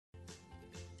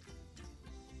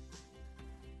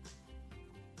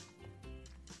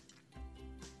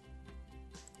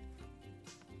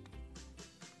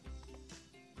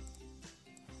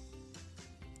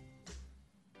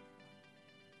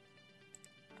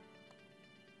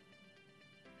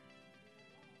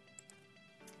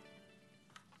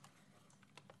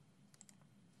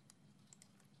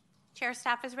Chair,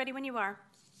 staff is ready when you are.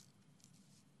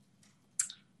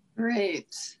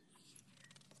 Great.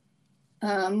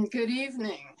 Good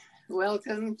evening.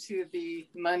 Welcome to the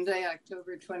Monday,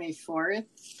 October 24th,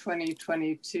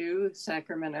 2022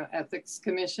 Sacramento Ethics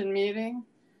Commission meeting.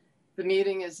 The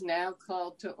meeting is now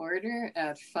called to order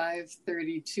at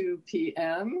 5:32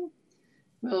 p.m.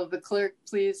 Will the clerk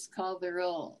please call the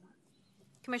roll?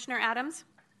 Commissioner Adams?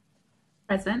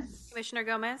 Present. Commissioner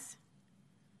Gomez?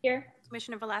 Here.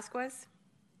 Commissioner Velasquez?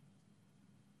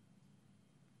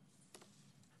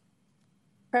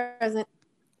 Present.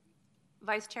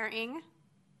 Vice Chair Ng?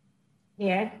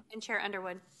 Here. And Chair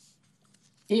Underwood?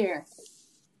 Here.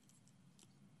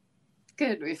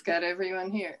 Good, we've got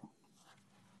everyone here.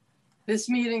 This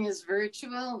meeting is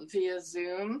virtual via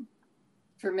Zoom.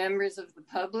 For members of the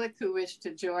public who wish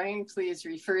to join, please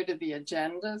refer to the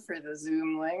agenda for the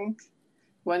Zoom link.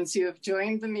 Once you have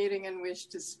joined the meeting and wish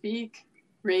to speak,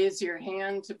 raise your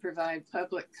hand to provide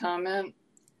public comment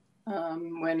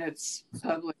when it's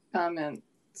public comment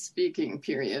speaking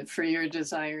period for your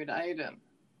desired item.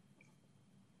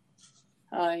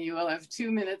 You will have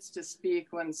 2 minutes to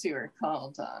speak once you are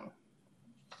called on,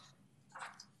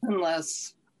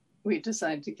 unless we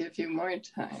decide to give you more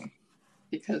time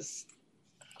because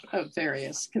of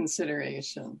various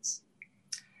considerations.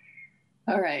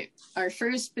 All right, our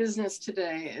first business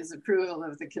today is approval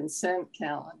of the consent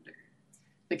calendar.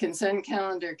 The consent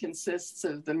calendar consists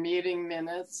of the meeting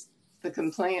minutes, the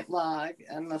complaint log,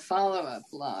 and the follow-up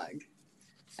log.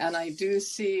 And I do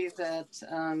see that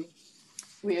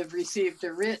we have received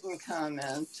a written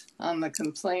comment on the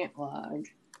complaint log.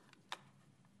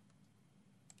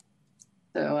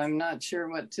 So I'm not sure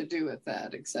what to do with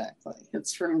that exactly.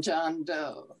 It's from John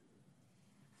Doe.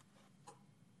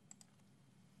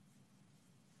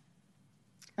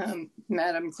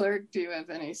 Madam Clerk, do you have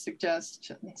any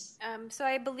suggestions? So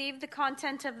I believe the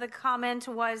content of the comment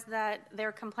was that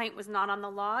their complaint was not on the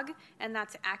log, and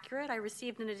that's accurate. I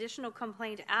received an additional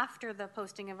complaint after the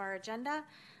posting of our agenda,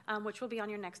 which will be on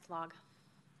your next log.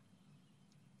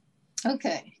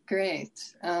 Okay,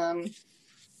 great. And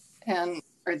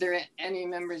are there any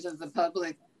members of the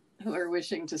public who are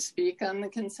wishing to speak on the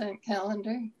consent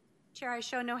calendar? Chair, I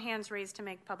show no hands raised to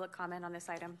make public comment on this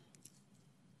item.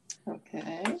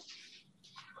 Okay.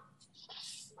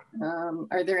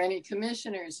 Are there any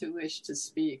commissioners who wish to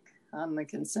speak on the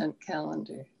consent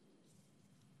calendar?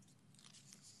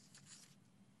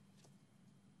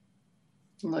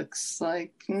 Looks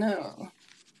like no.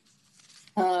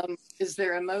 Is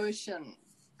there a motion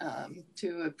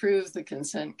to approve the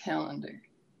consent calendar?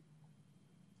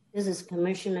 This is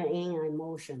Commissioner Ng, I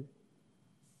motion.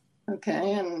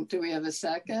 Okay, and do we have a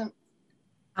second?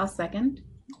 I'll second.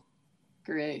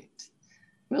 Great.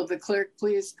 Will the clerk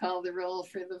please call the roll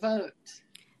for the vote?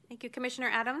 Thank you. Commissioner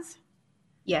Adams?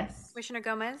 Yes. Commissioner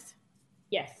Gomez?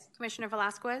 Yes. Commissioner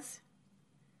Velasquez?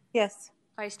 Yes.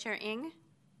 Vice Chair Ng?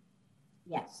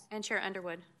 Yes. And Chair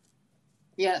Underwood?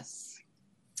 Yes.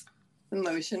 The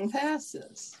motion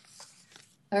passes.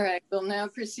 All right, we'll now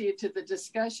proceed to the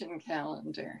discussion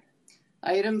calendar.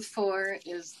 Item 4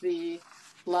 is the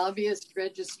Lobbyist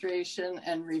Registration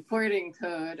and Reporting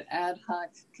Code Ad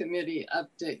Hoc Committee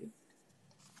Update.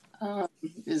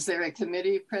 Is there a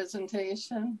committee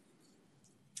presentation?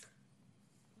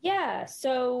 Yeah,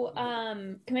 so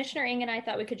Commissioner Ng and I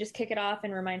thought we could just kick it off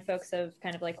and remind folks of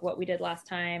kind of like what we did last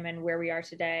time and where we are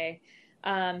today.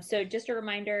 So just a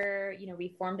reminder,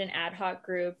 we formed an ad hoc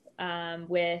group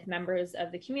with members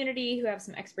of the community who have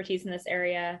some expertise in this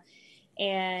area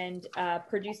and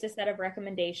produced a set of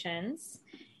recommendations.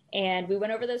 And we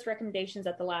went over those recommendations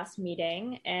at the last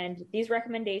meeting, and these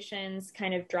recommendations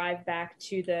kind of drive back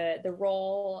to the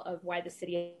role of why the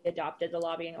city adopted the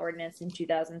lobbying ordinance in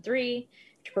 2003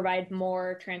 to provide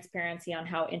more transparency on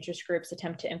how interest groups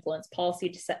attempt to influence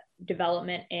policy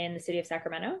development in the city of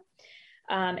Sacramento.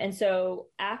 And so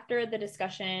after the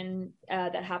discussion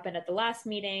that happened at the last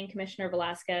meeting, Commissioner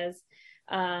Velasquez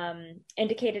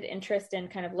indicated interest in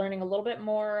kind of learning a little bit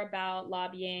more about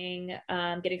lobbying,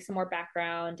 getting some more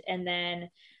background. And then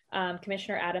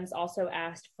Commissioner Adams also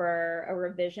asked for a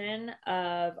revision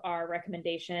of our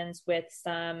recommendations with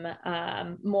some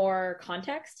more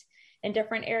context in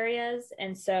different areas.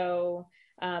 And so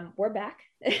we're back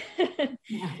to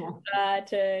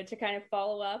kind of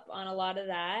follow up on a lot of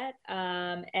that.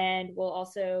 And we'll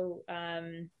also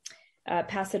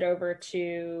pass it over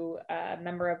to a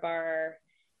member of our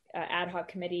ad hoc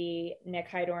committee, Nick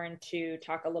Hydorn, to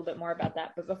talk a little bit more about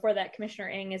that. But before that, Commissioner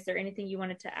Ng, is there anything you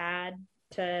wanted to add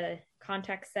to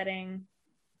context setting?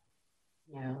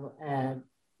 No,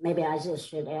 maybe I just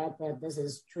should add that this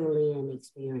is truly an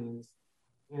experience.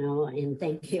 and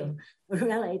thank you,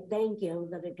 really thank you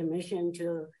for the commission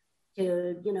to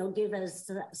give us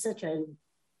such an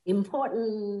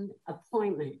important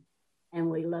appointment, and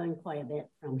we learned quite a bit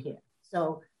from here.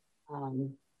 So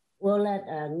we'll let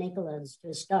Nicholas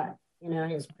to start,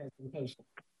 his presentation.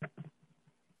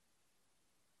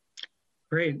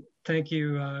 Great. Thank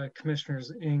you,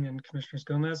 Commissioners Ng and Commissioners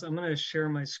Gomez. I'm going to share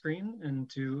my screen and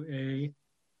do a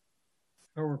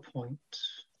PowerPoint.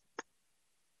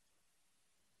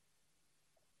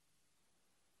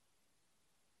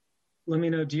 Let me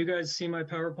know, do you guys see my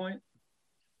PowerPoint?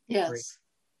 Yes. Great.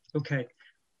 Okay,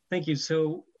 thank you.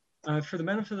 So for the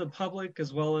benefit of the public,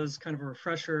 as well as kind of a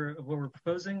refresher of what we're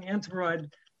proposing, and to provide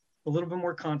a little bit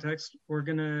more context, we're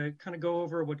gonna kind of go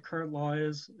over what current law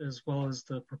is, as well as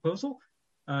the proposal.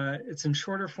 It's in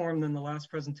shorter form than the last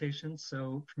presentation,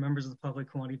 so for members of the public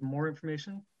who want even more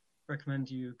information, I recommend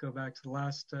you go back to the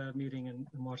last meeting and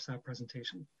watch that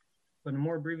presentation. But in a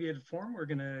more abbreviated form, we're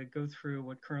gonna go through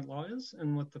what current law is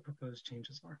and what the proposed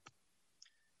changes are.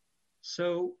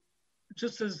 So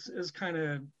just as kind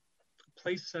of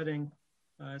place setting,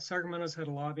 Sacramento's had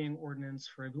a lobbying ordinance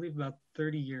for, I believe, about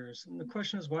 30 years. And the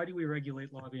question is, why do we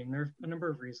regulate lobbying? There are a number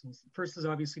of reasons. The first is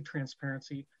obviously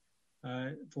transparency.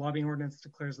 The lobbying ordinance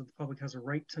declares that the public has a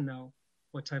right to know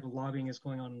what type of lobbying is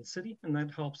going on in the city, and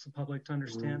that helps the public to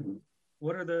understand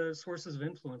what are the sources of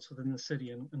influence within the city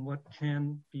and what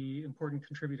can be important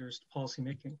contributors to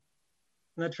policymaking.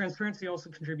 And that transparency also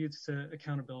contributes to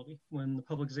accountability. When the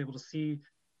public is able to see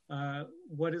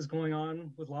what is going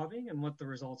on with lobbying and what the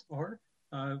results are,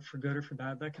 for good or for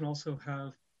bad, that can also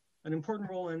have an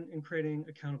important role in creating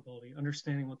accountability,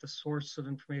 understanding what the source of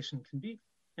information can be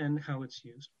and how it's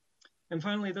used. And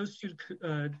finally, those two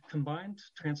combined,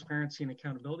 transparency and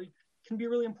accountability, can be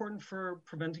really important for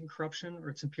preventing corruption or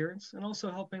its appearance, and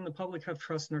also helping the public have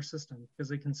trust in our system, because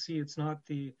they can see it's not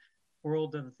the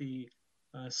world of the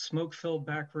smoke-filled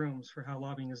back rooms for how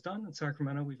lobbying is done. In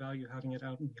Sacramento, we value having it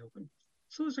out in the open.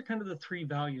 So those are kind of the three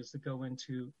values that go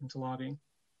into lobbying.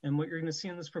 And what you're going to see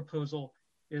in this proposal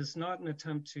is not an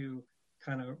attempt to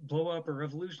kind of blow up or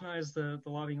revolutionize the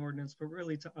lobbying ordinance, but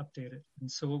really to update it. And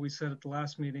so what we said at the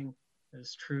last meeting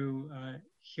is true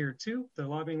here too. The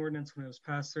lobbying ordinance, when it was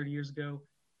passed 30 years ago,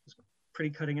 was pretty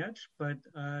cutting edge, but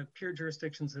peer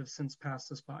jurisdictions have since passed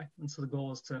this by. And so the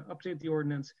goal is to update the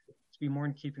ordinance to be more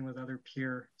in keeping with other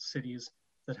peer cities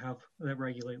that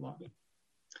regulate lobbying.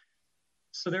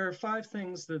 So there are 5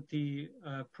 things that the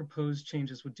proposed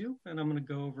changes would do, and I'm going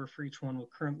to go over for each one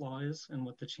what current law is and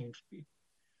what the change would be.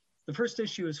 The first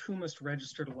issue is who must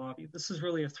register to lobby. This is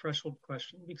really a threshold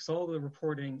question because all the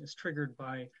reporting is triggered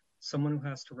by someone who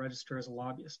has to register as a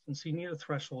lobbyist, and so you need a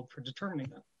threshold for determining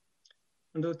that.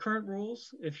 Under the current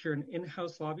rules, if you're an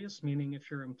in-house lobbyist, meaning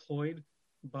if you're employed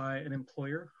by an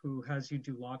employer who has you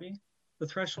do lobbying, the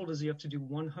threshold is you have to do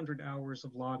 100 hours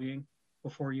of lobbying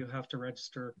before you have to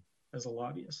register as a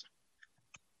lobbyist.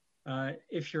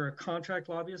 If you're a contract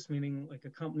lobbyist, meaning like a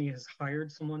company has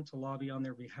hired someone to lobby on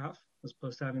their behalf, as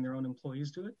opposed to having their own employees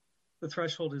do it, the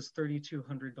threshold is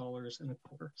 $3,200 and a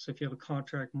quarter. So if you have a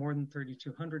contract more than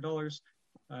 $3,200,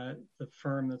 the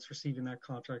firm that's receiving that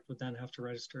contract would then have to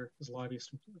register as a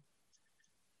lobbyist employee.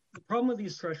 The problem with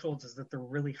these thresholds is that they're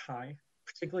really high,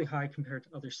 particularly high compared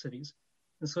to other cities.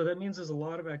 And so that means there's a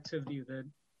lot of activity that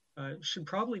should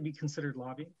probably be considered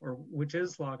lobbying, or which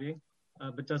is lobbying,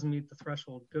 but doesn't meet the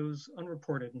threshold, goes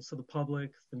unreported. And so the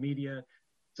public, the media,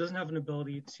 doesn't have an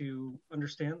ability to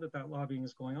understand that lobbying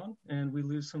is going on, and we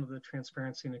lose some of the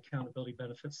transparency and accountability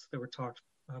benefits that were talked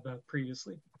about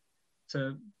previously.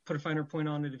 To put a finer point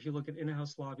on it, if you look at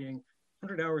in-house lobbying,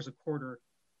 100 hours a quarter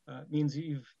means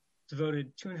you've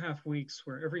devoted 2.5 weeks,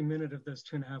 where every minute of those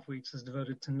 2.5 weeks is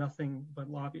devoted to nothing but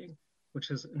lobbying,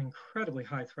 which is an incredibly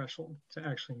high threshold to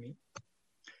actually meet.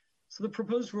 So the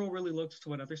proposed rule really looks to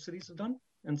what other cities have done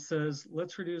and says,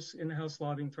 let's reduce in-house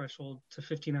lobbying threshold to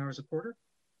 15 hours a quarter.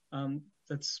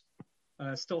 That's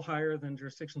still higher than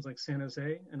jurisdictions like San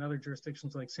Jose, and other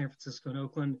jurisdictions like San Francisco and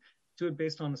Oakland do it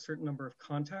based on a certain number of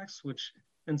contacts, which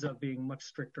ends up being much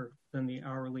stricter than the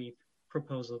hourly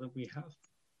proposal that we have.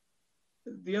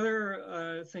 The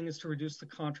other thing is to reduce the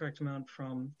contract amount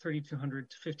from $3,200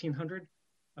 to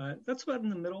 $1,500. That's about in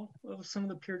the middle of some of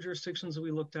the peer jurisdictions that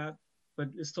we looked at, but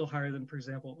is still higher than, for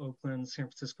example, Oakland, San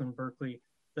Francisco, and Berkeley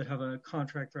that have a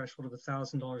contract threshold of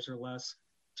 $1,000 or less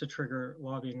to trigger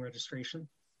lobbying registration.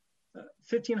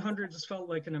 $1,500 just felt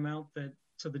like an amount that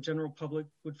to the general public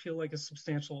would feel like a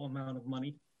substantial amount of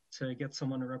money to get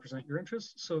someone to represent your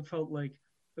interests. So it felt like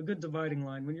a good dividing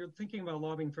line. When you're thinking about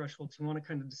lobbying thresholds, you want to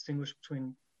kind of distinguish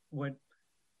between what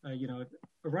a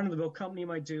run-of-the-mill company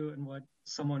might do and what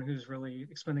someone who's really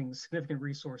expending significant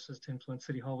resources to influence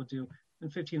City Hall would do,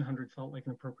 and 1,500 felt like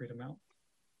an appropriate amount.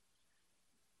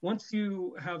 Once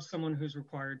you have someone who's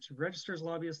required to register as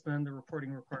lobbyist, then the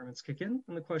reporting requirements kick in,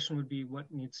 and the question would be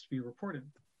what needs to be reported.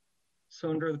 So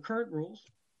under the current rules,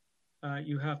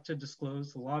 you have to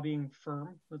disclose, the lobbying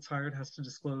firm that's hired has to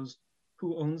disclose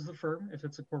who owns the firm if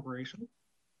it's a corporation,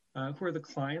 who are the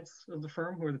clients of the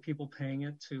firm, who are the people paying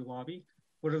it to lobby,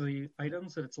 what are the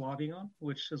items that it's lobbying on,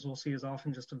 which, as we'll see, is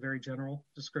often just a very general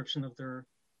description of their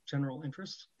general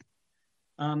interests.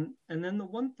 And then the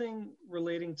one thing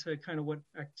relating to kind of what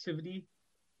activity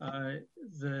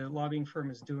the lobbying firm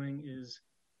is doing is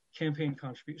campaign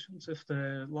contributions. If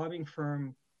the lobbying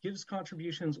firm gives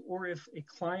contributions, or if a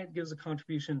client gives a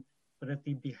contribution, but at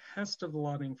the behest of the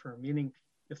lobbying firm, meaning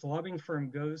if the lobbying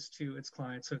firm goes to its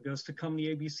client, so it goes to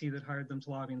company ABC that hired them to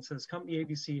lobby and says, company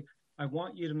ABC, I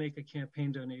want you to make a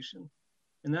campaign donation.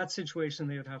 In that situation,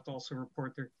 they would have to also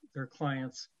report their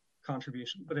client's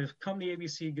contribution. But if company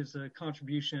ABC gives a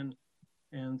contribution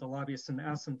and the lobbyist didn't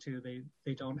ask them to,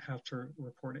 they don't have to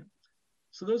report it.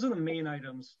 So those are the main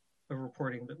items of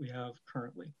reporting that we have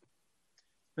currently.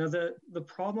 Now, the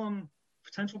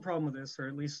potential problem with this, or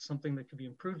at least something that could be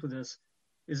improved with this,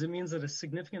 is it means that a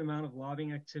significant amount of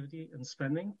lobbying activity and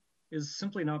spending is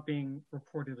simply not being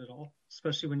reported at all,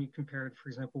 especially when you compare it, for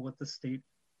example, what the state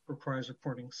requires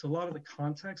reporting. So a lot of the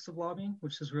context of lobbying,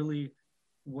 which is really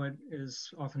what is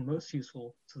often most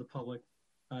useful to the public,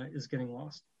 is getting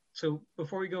lost. So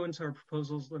before we go into our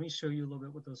proposals, let me show you a little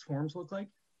bit what those forms look like,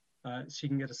 so you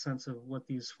can get a sense of what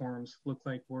these forms look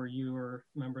like where you are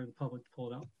a member of the public to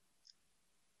pull it out.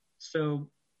 So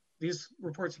these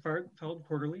reports are filed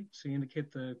quarterly, so you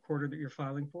indicate the quarter that you're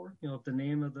filing for. You'll have the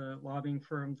name of the lobbying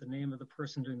firm, the name of the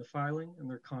person doing the filing, and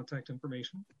their contact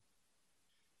information.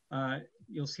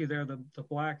 You'll see there the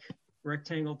black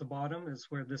rectangle at the bottom is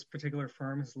where this particular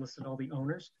firm has listed all the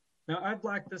owners. Now, I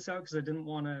blacked this out because I didn't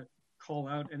want to call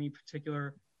out any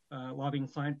particular lobbying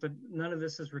client, but none of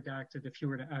this is redacted if you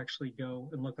were to actually go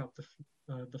and look up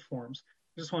the forms.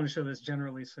 I just want to show this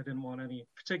generally, so I didn't want any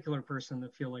particular person to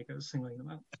feel like I was singling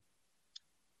them out.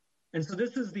 And so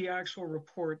this is the actual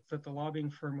report that the lobbying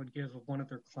firm would give of one of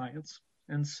their clients.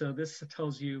 And so this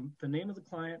tells you the name of the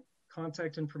client,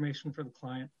 contact information for the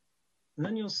client. And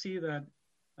then you'll see that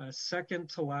second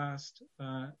to last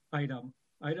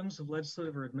items of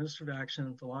legislative or administrative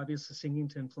action the lobbyist is seeking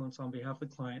to influence on behalf of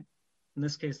the client. In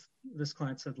this case, this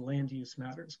client said land use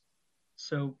matters.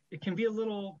 So it can be a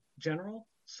little general.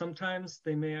 Sometimes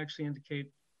they may actually indicate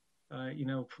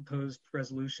proposed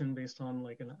resolution based on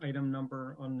like an item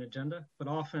number on an agenda, but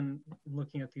often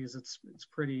looking at these, it's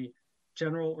pretty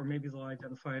general, or maybe they'll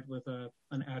identify it with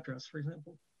an address, for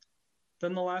example.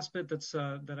 Then the last bit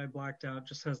that I blacked out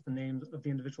just has the name of the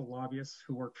individual lobbyists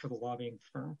who work for the lobbying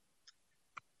firm.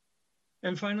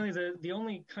 And finally, the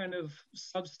only kind of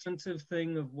substantive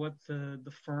thing of what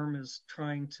the firm is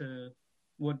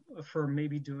what a firm may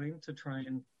be doing to try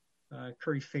and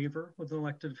curry favor with an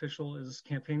elected official is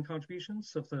campaign contributions.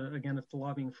 So if the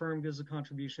lobbying firm gives a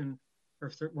contribution, or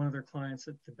if one of their clients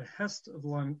at the behest of the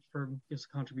lobbying firm gives a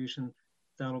contribution,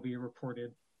 that'll be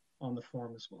reported on the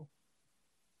form as well.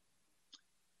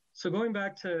 So going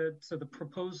back to the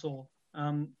proposal,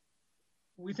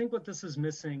 we think what this is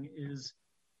missing is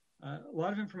a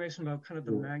lot of information about kind of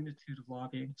the magnitude of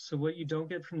lobbying. So what you don't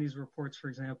get from these reports, for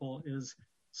example, is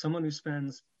someone who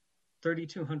spends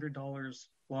 $3,200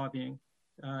 lobbying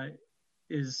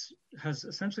has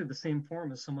essentially the same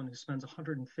form as someone who spends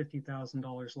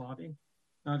 $150,000 lobbying.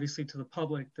 Obviously, to the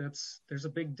public, there's a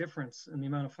big difference in the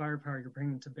amount of firepower you're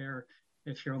bringing to bear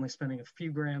if you're only spending a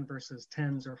few grand versus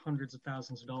tens or hundreds of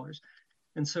thousands of dollars.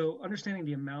 And so understanding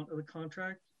the amount of the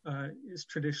contract is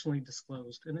traditionally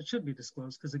disclosed, and it should be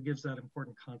disclosed because it gives that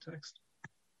important context.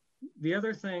 The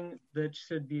other thing that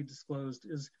should be disclosed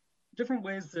is different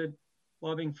ways that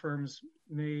lobbying firms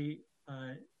may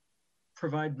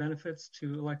provide benefits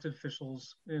to elected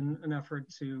officials in an effort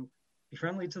to be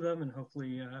friendly to them and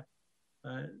hopefully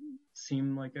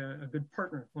seem like a good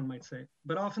partner, one might say.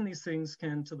 But often these things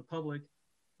can, to the public,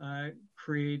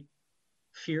 create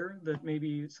fear that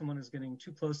maybe someone is getting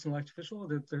too close to an elected official,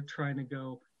 that they're trying to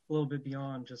go a little bit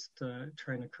beyond just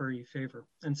trying to curry favor.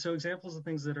 And so examples of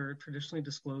things that are traditionally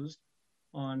disclosed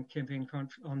on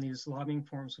on these lobbying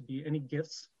forms would be any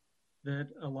gifts that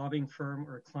a lobbying firm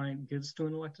or a client gives to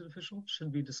an elected official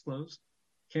should be disclosed.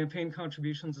 Campaign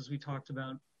contributions, as we talked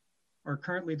about, are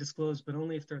currently disclosed, but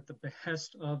only if they're at the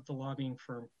behest of the lobbying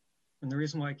firm. And the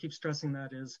reason why I keep stressing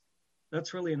that is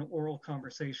that's really an oral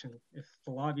conversation. If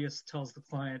the lobbyist tells the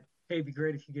client, hey, it'd be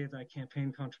great if you gave that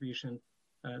campaign contribution,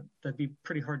 that'd be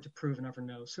pretty hard to prove and ever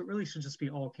know. So it really should just be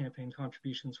all campaign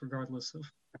contributions, regardless of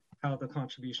how the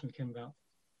contribution came about.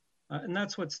 And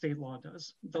that's what state law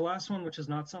does. The last one, which is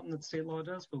not something that state law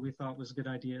does, but we thought was a good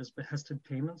idea, is behested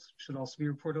payments should also be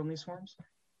reported on these forms.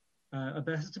 A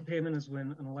behested payment is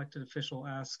when an elected official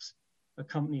asks a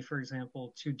company, for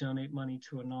example, to donate money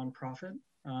to a nonprofit.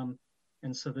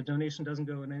 And so the donation doesn't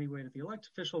go in any way to the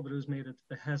elected official, but it was made at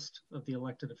the behest of the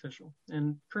elected official.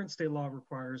 And current state law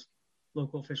requires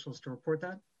local officials to report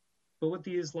that. But what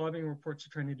these lobbying reports are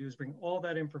trying to do is bring all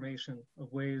that information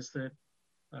of ways that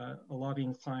a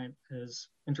lobbying client has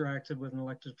interacted with an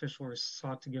elected official or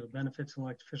sought to give a benefit to an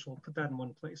elected official, put that in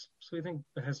one place. So we think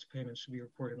behested payments should be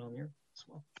reported on here as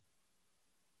well.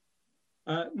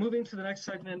 Moving to the next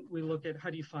segment, we look at how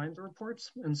do you find the reports.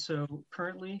 And so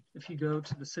currently, if you go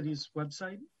to the city's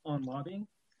website on lobbying,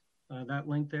 that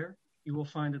link there, you will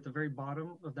find at the very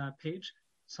bottom of that page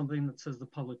something that says the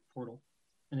public portal.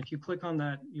 And if you click on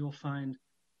that, you'll find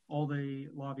all the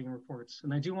lobbying reports.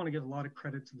 And I do want to give a lot of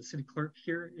credit to the city clerk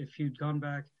here. If you'd gone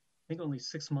back, I think only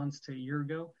 6 months to a year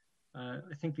ago,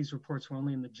 I think these reports were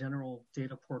only in the general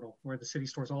data portal where the city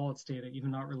stores all its data,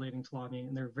 even not relating to lobbying,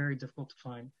 and they're very difficult to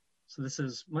find. So this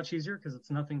is much easier because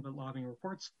it's nothing but lobbying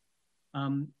reports.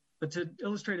 But to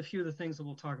illustrate a few of the things that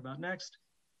we'll talk about next,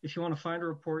 if you want to find a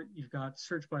report, you've got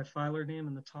search by filer name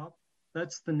in the top.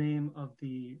 That's the name of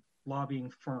the lobbying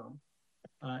firm.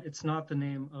 It's not the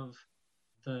name of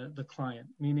the client,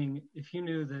 meaning if you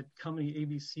knew that company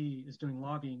ABC is doing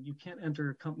lobbying, you can't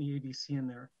enter company ABC in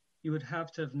there. You would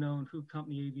have to have known who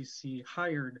company ABC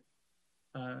hired,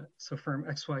 so firm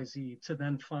XYZ, to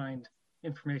then find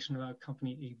information about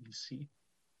company ABC.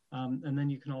 And then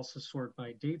you can also sort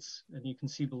by dates, and you can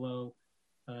see below,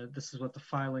 this is what the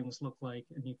filings look like,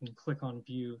 and you can click on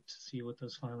view to see what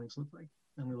those filings look like.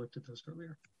 And we looked at those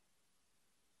earlier.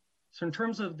 So in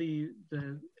terms of the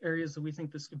areas that we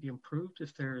think this could be improved,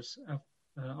 if there's an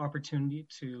opportunity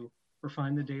to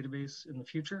refine the database in the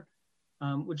future,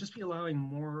 would just be allowing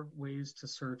more ways to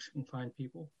search and find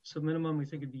people. So minimum, we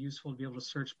think it'd be useful to be able to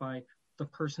search by the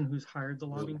person who's hired the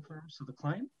lobbying firm, so the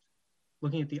client,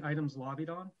 looking at the items lobbied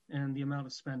on and the amount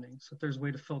of spending. So if there's a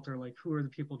way to filter, like who are the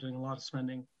people doing a lot of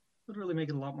spending, it would really make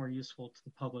it a lot more useful to the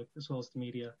public as well as the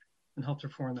media and help to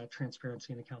form that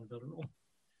transparency and accountability role.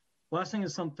 Last thing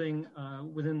is something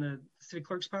within the city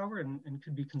clerk's power and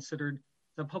could be considered.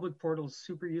 The public portal is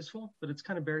super useful, but it's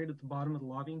kind of buried at the bottom of the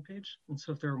lobbying page. And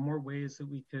so if there are more ways that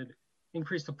we could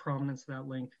increase the prominence of that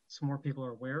link so more people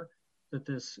are aware that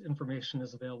this information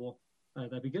is available,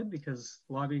 that'd be good, because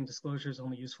lobbying disclosure is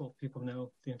only useful if people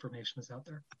know the information is out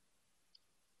there.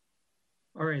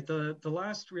 All right, the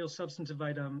last real substantive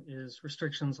item is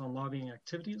restrictions on lobbying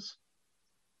activities.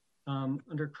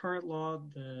 Under current law,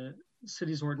 the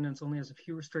city's ordinance only has a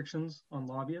few restrictions on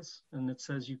lobbyists, and it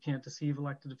says you can't deceive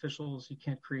elected officials, you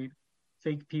can't create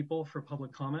fake people for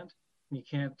public comment, and you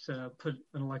can't put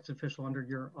an elected official under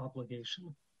your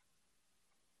obligation.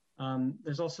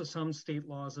 There's also some state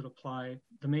laws that apply.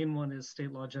 The main one is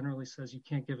state law generally says you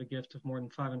can't give a gift of more than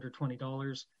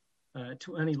 $520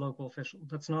 to any local official.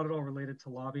 That's not at all related to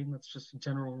lobbying. That's just a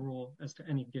general rule as to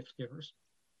any gift givers.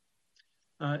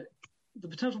 The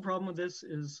potential problem with this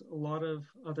is a lot of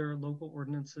other local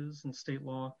ordinances and state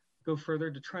law go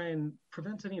further to try and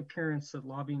prevent any appearance that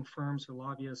lobbying firms or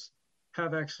lobbyists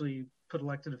have actually put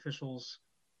elected officials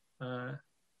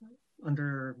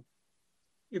under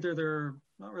either they're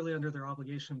not really under their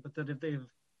obligation, but that if they've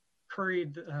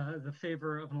curried the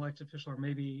favor of an elected official or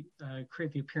maybe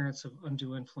create the appearance of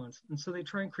undue influence. And so they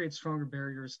try and create stronger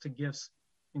barriers to gifts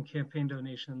and campaign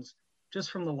donations just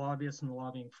from the lobbyists and the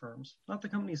lobbying firms, not the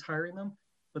companies hiring them,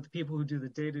 but the people who do the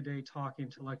day-to-day talking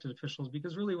to elected officials,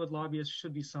 because really what lobbyists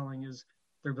should be selling is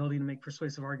their ability to make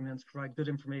persuasive arguments, provide good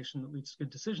information that leads to good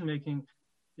decision-making.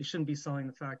 They shouldn't be selling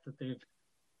the fact that they've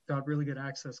got really good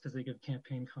access because they give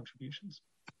campaign contributions.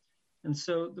 And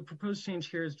so the proposed change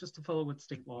here is just to follow what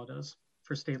state law does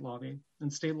for state lobbying.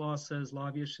 And state law says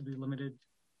lobbyists should be limited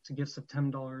to gifts of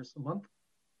 $10 a month.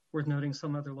 Worth noting,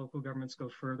 some other local governments go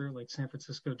further, like San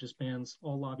Francisco just bans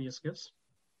all lobbyist gifts.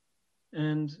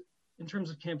 And in terms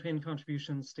of campaign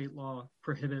contributions, state law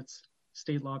prohibits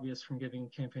state lobbyists from giving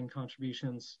campaign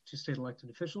contributions to state elected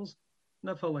officials. And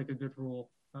that felt like a good rule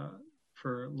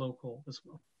for local as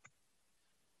well.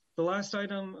 The last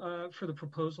item for the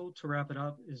proposal, to wrap it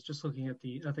up, is just looking at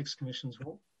the Ethics Commission's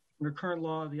role. Under current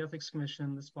law, the Ethics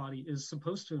Commission, this body, is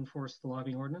supposed to enforce the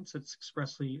lobbying ordinance. It's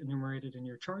expressly enumerated in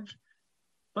your charge.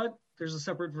 But there's a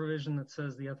separate provision that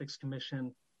says the Ethics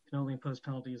Commission can only impose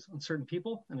penalties on certain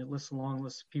people, and it lists a long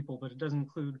list of people, but it doesn't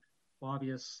include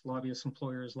lobbyists, lobbyist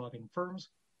employers, lobbying firms.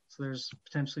 So there's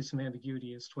potentially some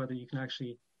ambiguity as to whether you can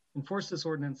actually enforce this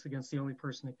ordinance against the only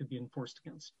person it could be enforced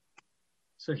against.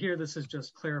 So here, this is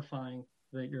just clarifying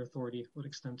that your authority would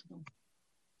extend to them.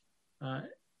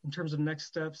 In terms of next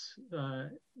steps,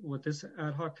 what this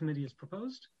ad hoc committee has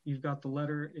proposed, you've got the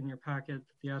letter in your packet.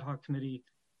 The ad hoc committee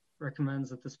recommends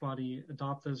that this body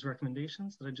adopt those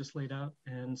recommendations that I just laid out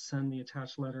and send the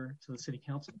attached letter to the City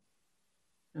Council.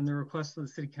 And the request of the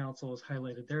City Council is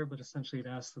highlighted there, but essentially it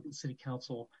asks that the City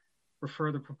Council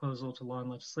refer the proposal to Law and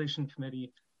Legislation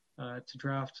Committee to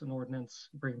draft an ordinance,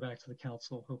 bring back to the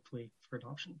Council, hopefully for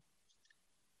adoption.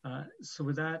 So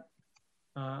with that,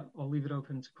 I'll leave it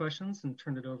open to questions and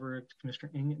turn it over to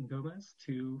Commissioner Ng and Gomez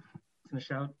to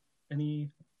finish out any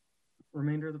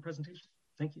remainder of the presentation.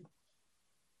 Thank you.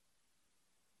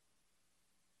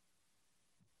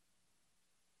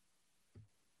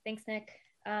 Thanks, Nick.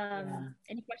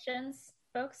 Any questions,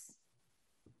 folks?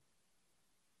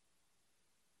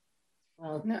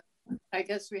 Well, No, I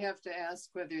guess we have to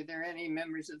ask whether there are any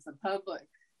members of the public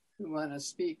who want to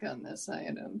speak on this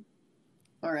item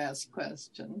or ask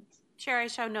questions. Chair, I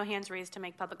show no hands raised to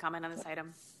make public comment on this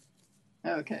item.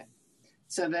 Okay.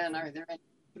 So then are there any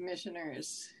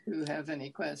commissioners who have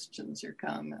any questions or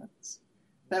comments?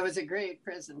 That was a great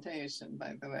presentation,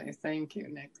 by the way. Thank you,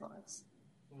 Nicholas.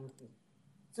 thank you.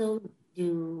 So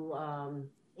do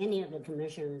any of the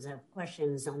commissioners have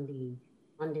questions on the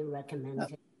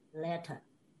recommended letter?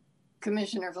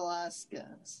 Commissioner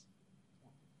Velasquez.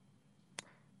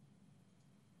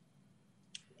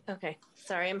 Okay,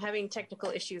 sorry, I'm having technical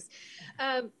issues.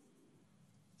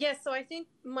 Yes, so I think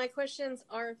my questions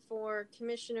are for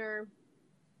Commissioner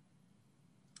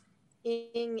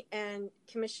Ng and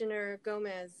Commissioner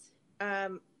Gomez.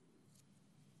 Are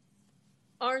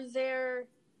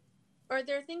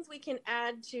there things we can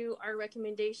add to our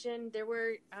recommendation? There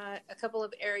were a couple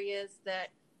of areas that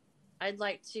I'd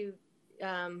like to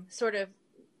sort of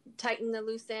tighten the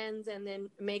loose ends and then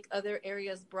make other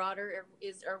areas broader.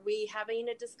 Are we having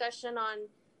a discussion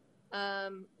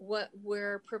on what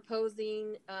we're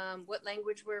proposing, what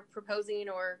language we're proposing,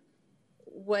 or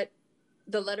what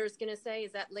the letter is going to say?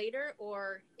 Is that later,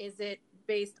 or is it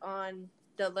based on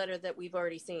the letter that we've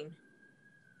already seen?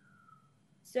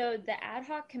 So the ad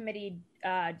hoc committee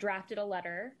drafted a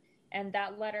letter, and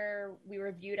that letter we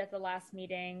reviewed at the last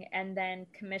meeting, and then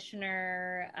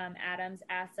Commissioner Adams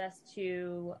asked us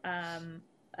to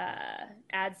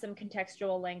add some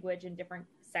contextual language in different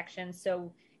sections.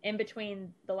 So in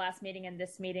between the last meeting and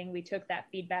this meeting, we took that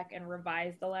feedback and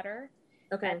revised the letter.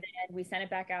 Okay. And then we sent it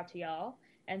back out to y'all.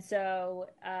 And so,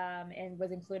 and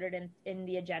was included in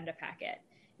the agenda packet.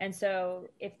 And so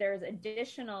if there's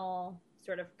additional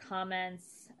sort of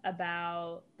comments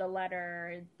about the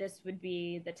letter, this would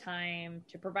be the time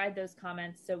to provide those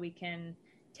comments so we can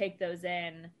take those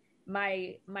in.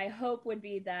 My hope would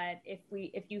be that if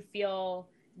you feel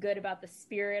good about the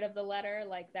spirit of the letter,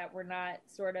 like that we're not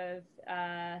sort of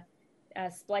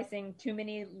splicing too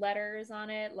many letters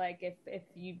on it, like if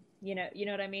you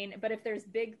know what I mean. But if there's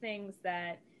big things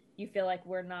that you feel like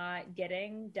we're not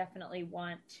getting, definitely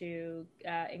want to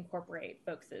incorporate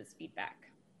folks' feedback.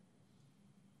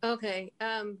 Okay.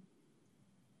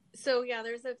 So yeah,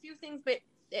 there's a few things, but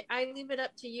I leave it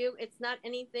up to you. It's not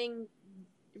anything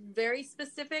very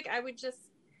specific. I would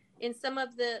just, in some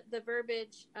of the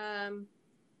verbiage,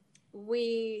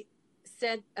 we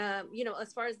said,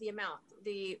 as far as the amount,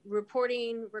 the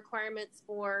reporting requirements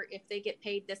for if they get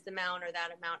paid this amount or that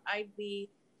amount, I'd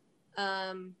be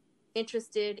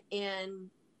interested in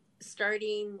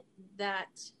starting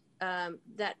that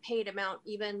paid amount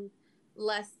even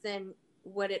less than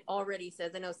what it already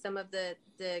says. I know some of the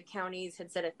counties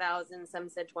had said 1,000, some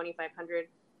said 2,500,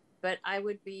 but I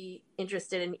would be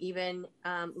interested in even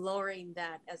lowering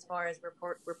that as far as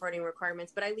reporting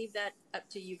requirements. But I leave that up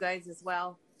to you guys as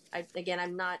well.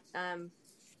 I'm not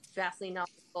vastly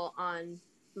knowledgeable on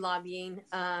lobbying.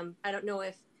 I don't know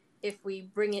if we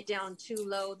bring it down too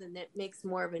low, then it makes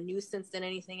more of a nuisance than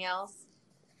anything else.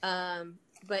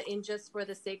 But in just for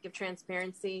the sake of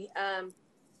transparency,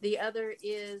 the other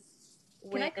is.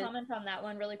 Can I comment on that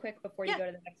one really quick before you go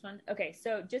to the next one? Okay,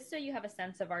 so just so you have a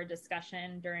sense of our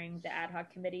discussion during the ad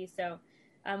hoc committee. So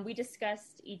we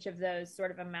discussed each of those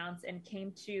sort of amounts and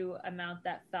came to amount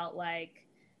that felt like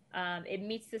it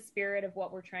meets the spirit of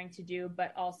what we're trying to do,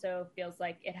 but also feels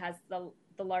like it has the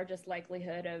largest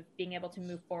likelihood of being able to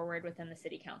move forward within the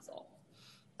city council.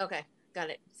 Okay, got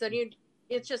it. So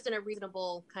it's just in a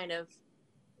reasonable kind of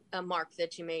a mark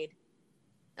that you made.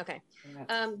 Okay.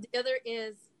 The other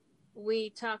is, we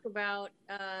talk about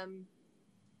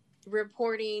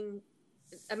reporting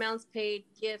amounts paid,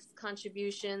 gifts,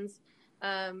 contributions,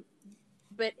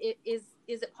 but is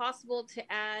is it possible to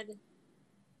add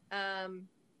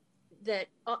that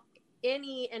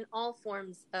any and all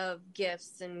forms of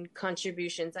gifts and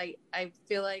contributions? I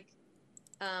feel like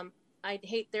I'd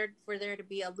hate for there to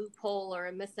be a loophole or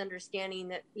a misunderstanding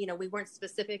that, you know, we weren't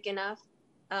specific enough,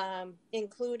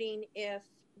 including if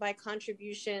by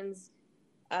contributions,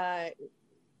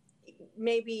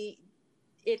 maybe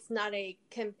it's not a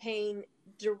campaign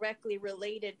directly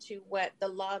related to what the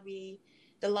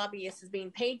lobbyist is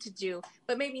being paid to do,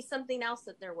 but maybe something else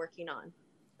that they're working on.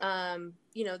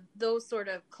 You know, those sort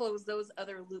of close those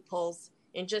other loopholes,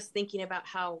 and just thinking about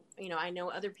how, you know, I know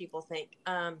other people think.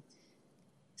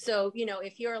 So, you know,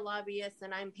 if you're a lobbyist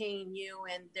and I'm paying you,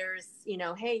 and there's, you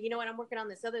know, hey, you know what, I'm working on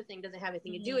this other thing, doesn't have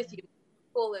anything to do with you.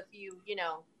 Cool if you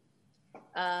know,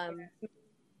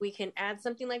 we can add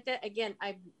something like that. Again,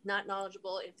 I'm not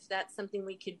knowledgeable. If that's something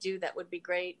we could do, that would be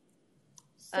great.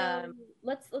 So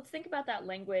let's think about that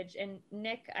language. And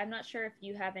Nick, I'm not sure if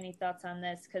you have any thoughts on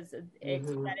this, because that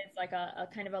is like a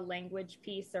kind of a language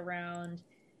piece around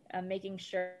making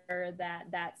sure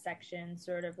that section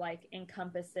sort of like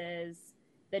encompasses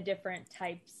the different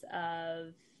types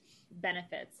of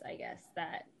benefits, I guess,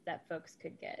 that folks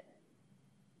could get.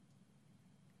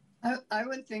 I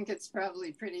would think it's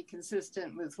probably pretty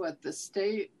consistent with what the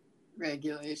state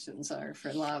regulations are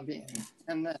for lobbying,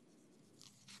 and that,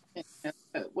 you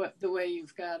know, what the way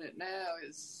you've got it now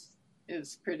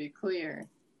is pretty clear.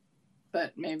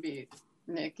 But maybe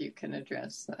Nick, you can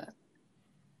address that.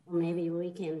 Well, maybe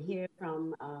we can hear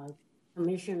from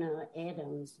Commissioner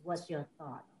Adams. What's your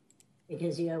thought?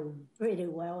 Because you're pretty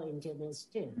well into this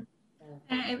too.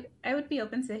 I would be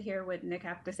open to hear what Nick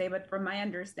have to say, but from my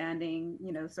understanding,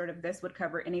 you know, sort of this would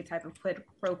cover any type of quid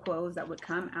pro quos that would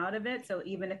come out of it. So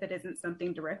even if it isn't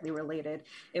something directly related,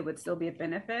 it would still be a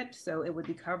benefit. So it would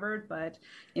be covered. But,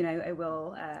 you know, I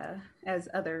will, as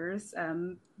others,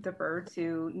 defer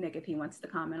to Nick if he wants to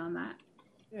comment on that.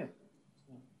 Yeah.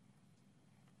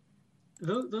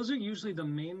 Those are usually the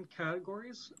main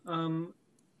categories.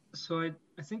 So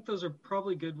I think those are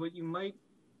probably good. What you might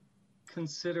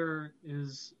consider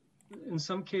is, in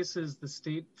some cases, the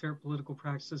State Fair Political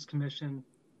Practices Commission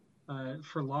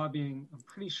for lobbying. I'm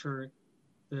pretty sure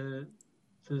the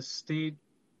state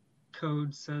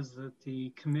code says that the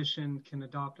commission can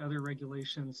adopt other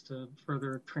regulations to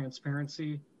further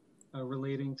transparency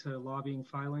relating to lobbying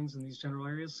filings in these general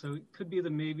areas. So it could be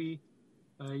that maybe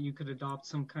you could adopt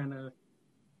some kind of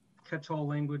catch-all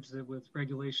language that with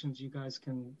regulations you guys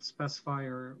can specify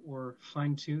or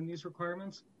fine-tune these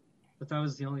requirements. But that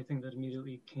was the only thing that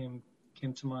immediately came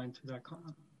to mind through that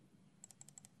comment.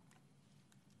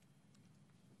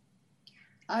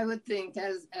 I would think,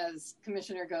 as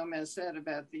Commissioner Gomez said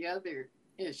about the other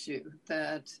issue,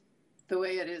 that the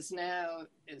way it is now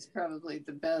is probably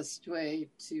the best way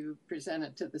to present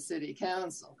it to the city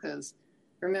council. Because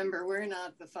remember, we're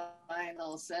not the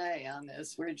final say on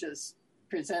this. We're just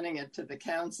presenting it to the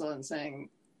council and saying,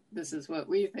 this is what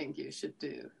we think you should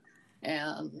do.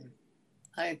 And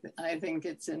I think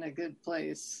it's in a good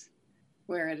place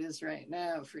where it is right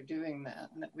now for doing that.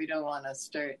 And that we don't want to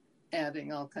start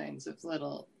adding all kinds of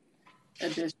little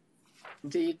additional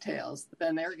details that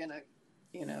then they're going to,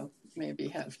 you know, maybe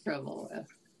have trouble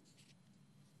with.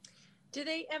 Do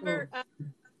they ever,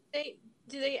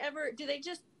 do they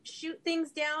just shoot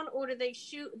things down, or do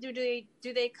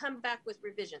they come back with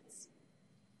revisions?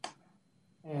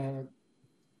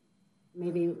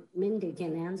 Maybe Mindy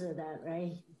can answer that,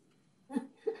 right?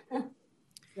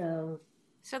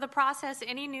 So the process,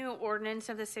 any new ordinance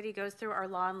of the city goes through our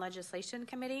Law and Legislation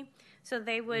Committee. So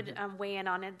they would weigh in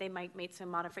on it. They might make some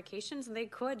modifications, and they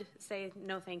could say,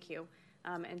 no, thank you.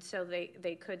 And so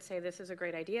they could say this is a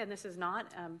great idea and this is not,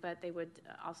 but they would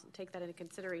also take that into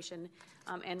consideration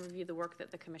and review the work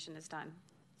that the commission has done.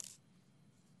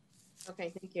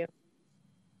 Okay, thank you.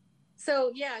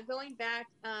 So yeah, going back,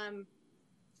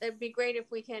 it'd be great if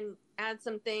we can add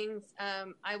some things.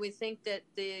 I would think that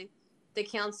the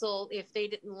council, if they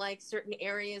didn't like certain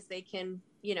areas, they can,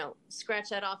 you know, scratch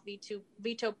that off,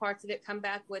 veto parts of it, come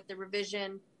back with the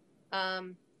revision.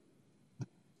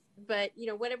 But you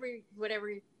know, whatever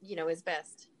you know is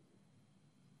best.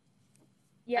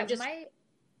 Yeah, I just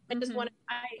want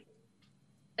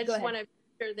to make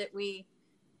sure that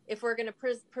if we're going to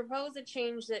propose a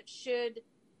change that should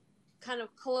kind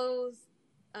of close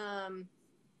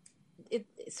it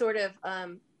sort of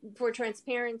for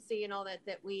transparency and all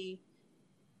that we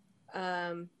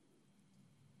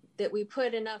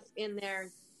put enough in there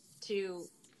to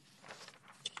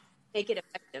make it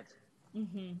effective.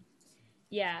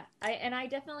 Yeah, I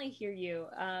definitely hear you.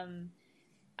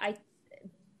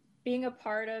 being a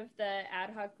part of the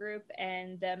ad hoc group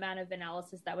and the amount of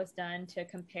analysis that was done to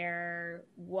compare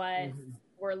what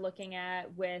we're looking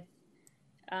at with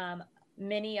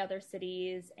many other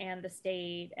cities and the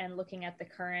state, and looking at the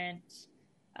current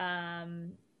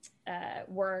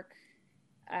work,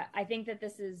 I think that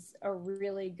this is a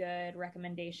really good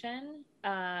recommendation.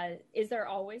 Is there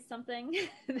always something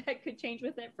that could change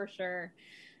with it? For sure.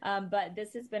 But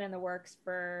this has been in the works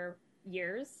for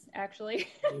years, actually,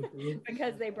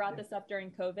 because they brought this up during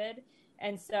COVID.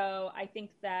 And so I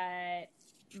think that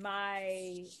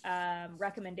my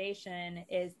recommendation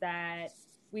is that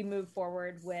we move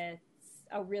forward with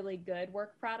a really good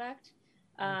work product,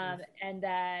 and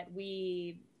that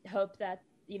we hope that,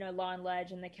 you know, Law and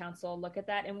Ledge and the council look at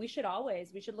that. And we should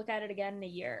look at it again in a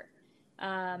year,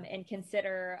 and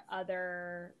consider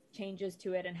other changes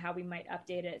to it and how we might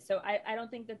update it. So I don't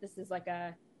think that this is like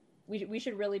we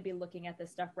should really be looking at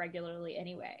this stuff regularly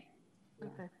anyway.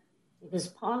 Okay. Because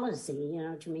policy, you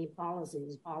know, to me, policy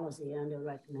is policy, and the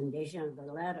recommendation of the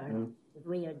letter, if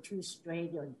we are too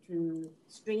straight or too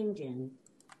stringent,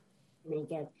 may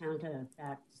get counter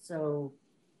effect. So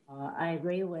I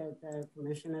agree with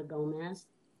Commissioner Gomez,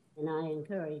 and I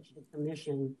encourage the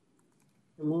commission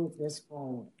to move this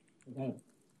forward today.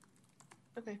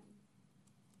 Okay.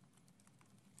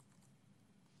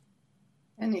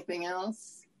 Anything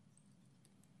else?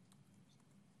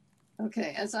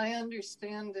 Okay, as I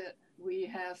understand it, we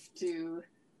have to,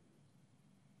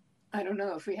 I don't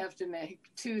know if we have to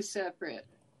make two separate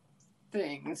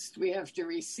things. We have to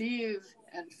receive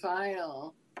and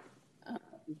file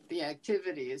the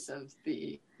activities of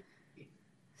the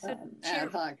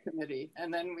ad hoc committee,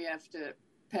 and then we have to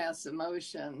pass a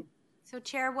motion. So,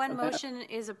 Chair, one motion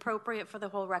is appropriate for the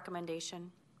whole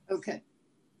recommendation. Okay.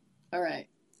 All right.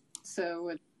 So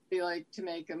would you like to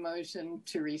make a motion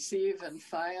to receive and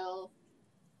file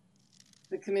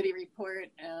the committee report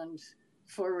and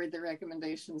forward the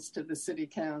recommendations to the City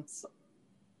Council?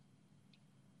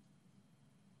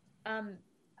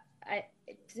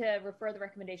 To refer the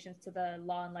recommendations to the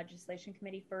Law and Legislation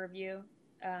Committee for review,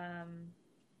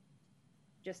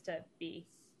 just to be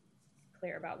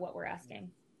clear about what we're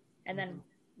asking. And then,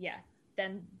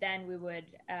 then we would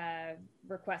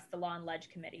request the Law and Ledge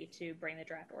Committee to bring the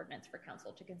draft ordinance for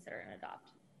council to consider and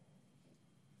adopt.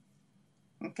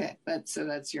 Okay, so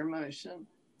that's your motion.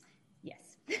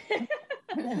 Yes.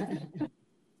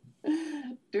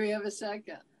 Do we have a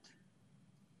second?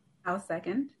 I'll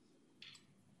second.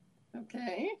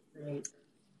 Okay. Great.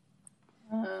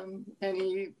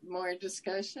 Any more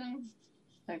discussion?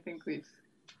 I think we've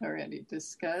already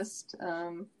discussed.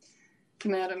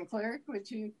 Madam Clerk,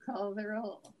 would you call the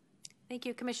roll? Thank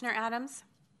you. Commissioner Adams?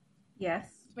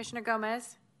 Yes. Commissioner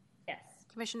Gomez? Yes.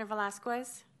 Commissioner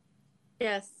Velasquez?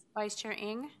 Yes. Vice Chair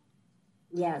Ng?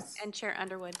 Yes. And Chair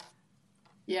Underwood?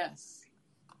 Yes.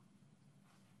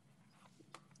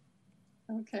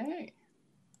 Okay.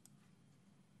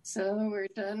 So we're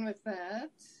done with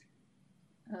that.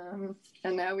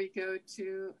 And now we go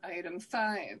to item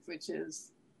 5, which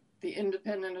is the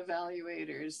independent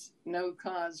evaluators no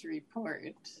cause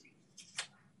report.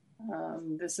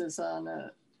 This is on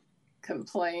a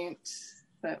complaint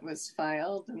that was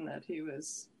filed and that he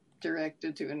was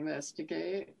directed to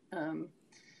investigate.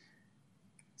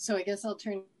 So I guess I'll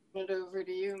turn it over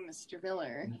to you, Mr.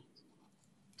 Miller,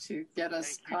 to get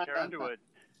us caught Chair up. Underwood.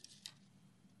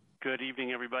 Good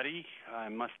evening, everybody. I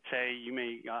must say,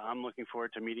 I'm looking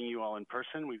forward to meeting you all in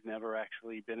person. We've never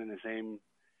actually been in the same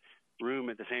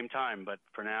room at the same time, but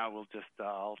for now,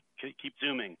 I'll keep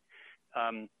Zooming.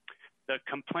 The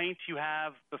complaint you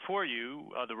have before you,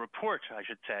 the report, I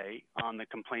should say, on the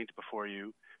complaint before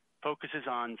you, focuses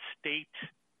on state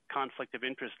conflict of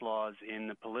interest laws in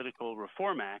the Political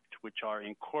Reform Act, which are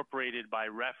incorporated by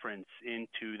reference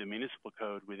into the municipal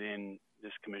code within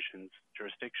this commission's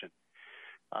jurisdiction.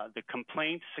 The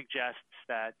complaint suggests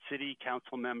that City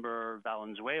Council Member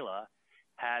Valenzuela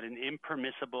had an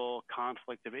impermissible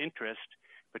conflict of interest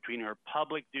between her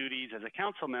public duties as a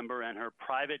council member and her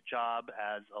private job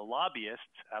as a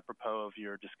lobbyist, apropos of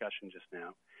your discussion just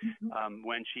now,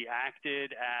 when she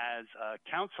acted as a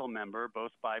council member,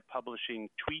 both by publishing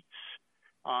tweets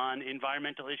on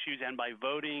environmental issues and by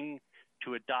voting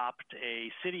to adopt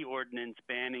a city ordinance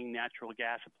banning natural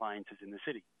gas appliances in the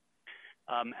city.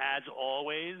 As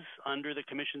always, under the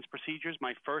Commission's procedures,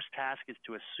 my first task is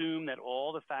to assume that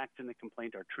all the facts in the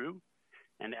complaint are true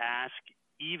and ask,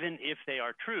 even if they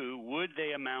are true, would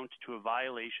they amount to a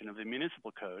violation of the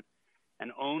municipal code?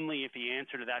 And only if the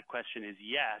answer to that question is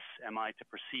yes, am I to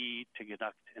proceed to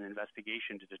conduct an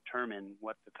investigation to determine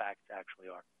what the facts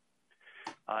actually are.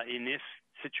 In this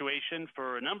situation,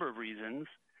 for a number of reasons,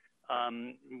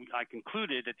 I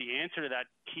concluded that the answer to that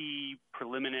key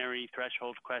preliminary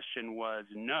threshold question was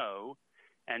no.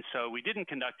 And so we didn't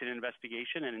conduct an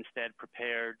investigation and instead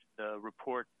prepared the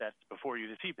report that's before you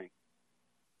this evening.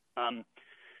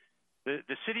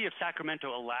 The city of Sacramento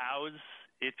allows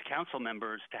its council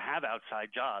members to have outside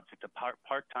jobs. It's a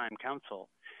part-time council.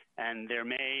 And there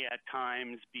may at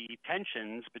times be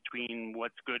tensions between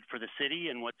what's good for the city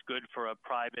and what's good for a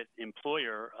private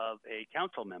employer of a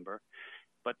council member.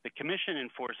 But this commission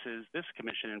enforces the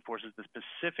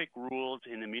specific rules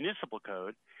in the municipal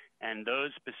code, and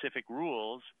those specific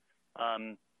rules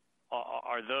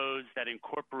are those that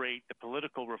incorporate the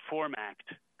Political Reform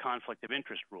Act conflict of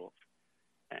interest rules.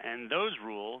 And those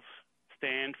rules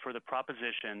stand for the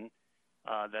proposition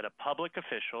that a public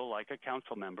official, like a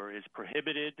council member, is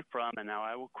prohibited from, and now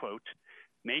I will quote,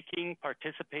 making,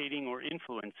 participating, or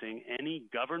influencing any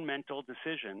governmental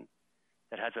decision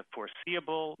that has a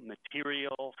foreseeable,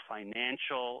 material,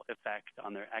 financial effect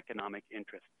on their economic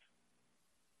interests.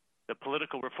 The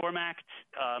Political Reform Act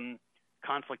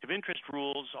conflict of interest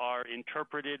rules are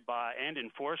interpreted by and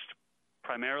enforced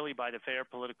primarily by the Fair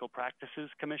Political Practices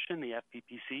Commission, the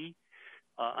FPPC,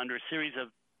 under a series of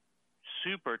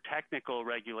super technical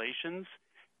regulations.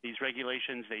 These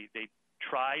regulations, they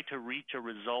try to reach a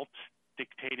result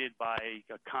dictated by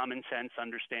a common sense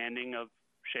understanding of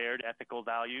shared ethical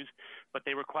values, but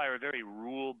they require a very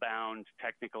rule-bound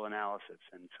technical analysis,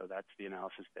 and so that's the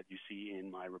analysis that you see in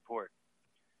my report.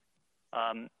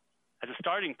 As a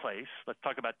starting place, let's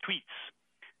talk about tweets.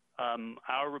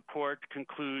 Our report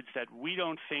concludes that we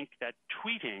don't think that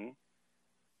tweeting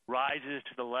rises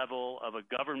to the level of a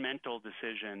governmental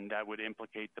decision that would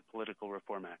implicate the Political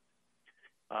Reform Act.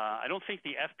 I don't think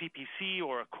the FPPC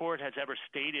or a court has ever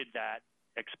stated that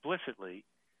explicitly,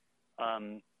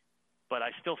 but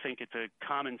I still think it's a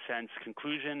common sense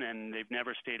conclusion, and they've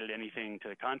never stated anything to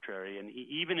the contrary. And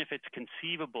even if it's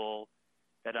conceivable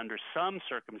that under some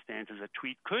circumstances a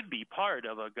tweet could be part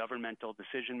of a governmental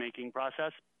decision-making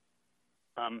process,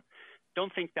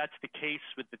 don't think that's the case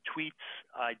with the tweets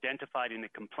identified in the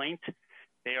complaint.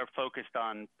 They are focused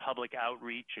on public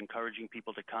outreach, encouraging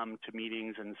people to come to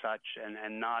meetings and such,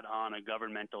 and not on a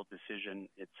governmental decision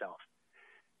itself.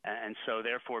 And so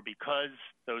therefore, because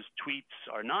those tweets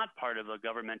are not part of a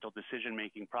governmental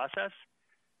decision-making process,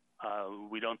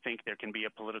 we don't think there can be a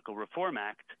Political Reform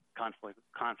Act conflict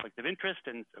of interest,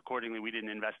 and accordingly, we didn't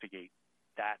investigate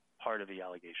that part of the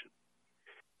allegation.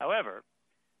 However,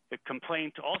 the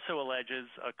complaint also alleges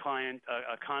a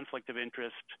conflict of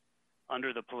interest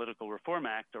under the Political Reform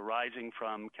Act arising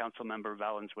from Councilmember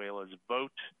Valenzuela's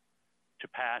vote to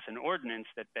pass an ordinance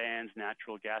that bans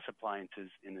natural gas appliances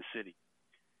in the city.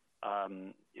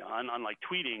 Unlike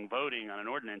tweeting, voting on an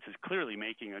ordinance is clearly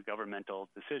making a governmental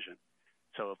decision.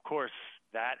 So, of course,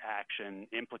 that action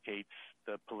implicates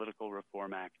the Political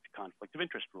Reform Act conflict of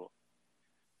interest rule.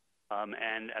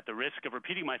 And at the risk of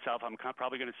repeating myself, I'm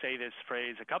probably going to say this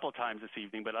phrase a couple of times this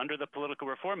evening, but under the Political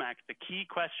Reform Act, the key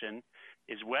question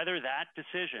is whether that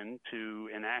decision to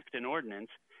enact an ordinance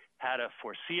had a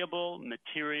foreseeable,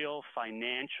 material,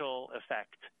 financial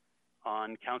effect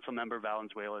on Councilmember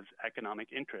Valenzuela's economic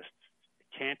interests.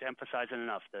 I can't emphasize it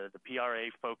enough. The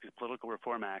PRA Political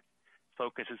Reform Act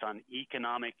focuses on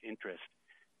economic interest,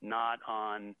 not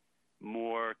on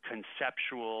more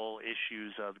conceptual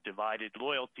issues of divided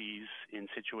loyalties in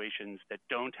situations that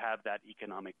don't have that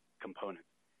economic component.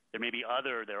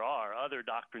 There are other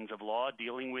doctrines of law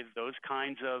dealing with those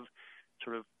kinds of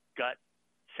sort of gut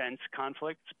sense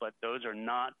conflicts, but those are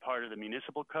not part of the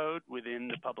municipal code within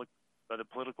the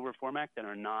Political Reform Act and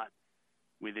are not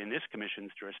within this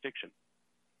commission's jurisdiction.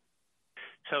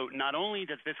 So not only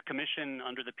does this commission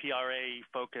under the PRA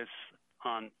focus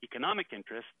on economic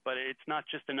interest, but it's not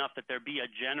just enough that there be a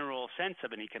general sense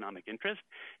of an economic interest.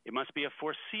 It must be a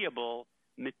foreseeable,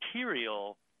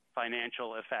 material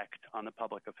financial effect on the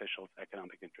public official's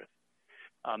economic interest.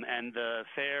 And the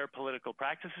Fair Political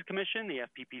Practices Commission, the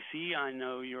FPPC, I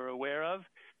know you're aware of,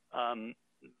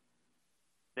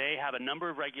 they have a number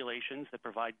of regulations that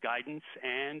provide guidance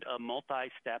and a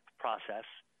multi-step process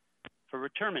for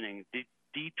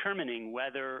determining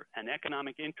whether an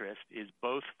economic interest is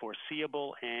both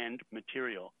foreseeable and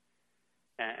material.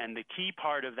 And the key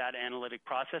part of that analytic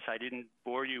process, I didn't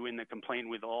bore you in the complaint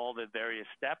with all the various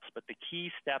steps, but the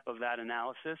key step of that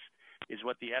analysis is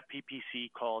what the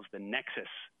FPPC calls the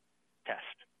nexus test.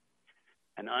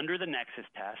 And under the nexus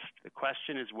test, the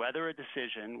question is whether a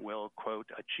decision will, quote,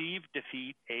 achieve,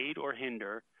 defeat, aid, or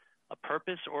hinder a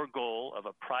purpose or goal of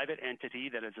a private entity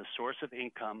that is a source of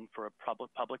income for a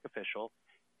public official,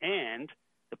 and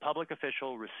the public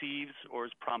official receives or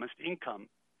is promised income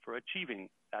for achieving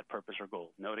that purpose or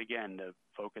goal. Note again the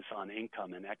focus on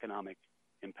income and economic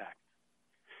impact.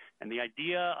 And the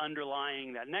idea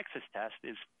underlying that nexus test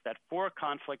is that for a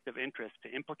conflict of interest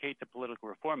to implicate the Political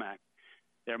Reform Act,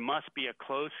 there must be a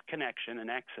close connection, a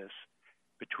nexus,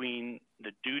 between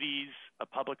the duties a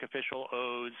public official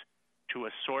owes to a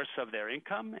source of their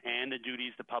income and the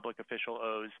duties the public official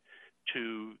owes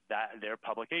to their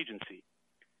public agency.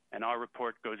 And our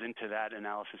report goes into that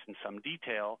analysis in some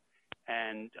detail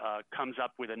and comes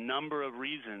up with a number of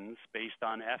reasons based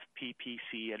on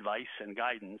FPPC advice and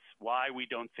guidance why we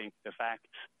don't think the facts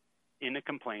in the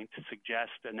complaint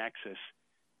suggest a nexus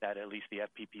that at least the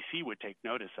FPPC would take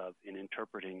notice of in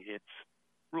interpreting its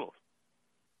rules.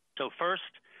 So first,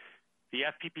 the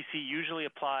FPPC usually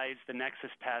applies the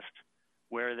nexus test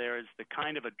where there is the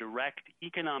kind of a direct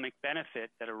economic benefit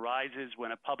that arises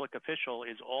when a public official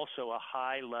is also a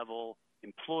high-level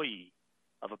employee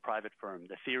of a private firm.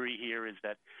 The theory here is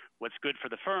that what's good for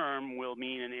the firm will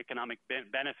mean an economic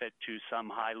benefit to some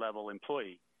high-level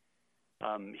employee.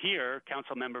 Here,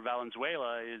 Council Member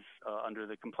Valenzuela is, under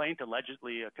the complaint,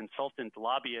 allegedly a consultant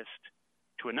lobbyist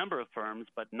to a number of firms,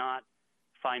 but not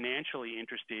financially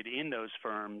interested in those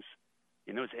firms,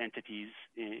 in those entities,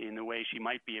 in the way she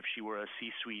might be if she were a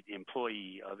C-suite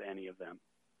employee of any of them.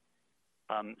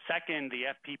 Second,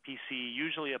 the FPPC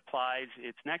usually applies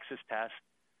its nexus test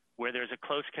where there's a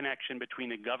close connection between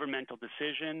the governmental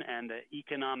decision and the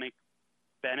economic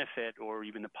benefit or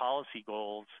even the policy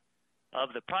goals of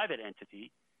the private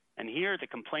entity. And here the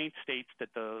complaint states that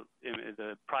the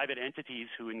private entities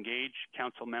who engage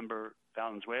Council Member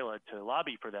Valenzuela to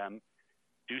lobby for them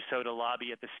do so to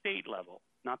lobby at the state level,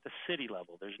 not the city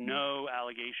level. There's no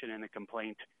allegation in the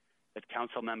complaint that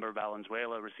Council Member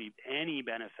Valenzuela received any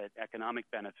benefit, economic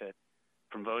benefit,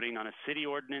 from voting on a city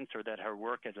ordinance or that her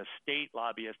work as a state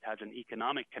lobbyist has an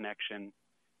economic connection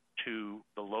to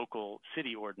the local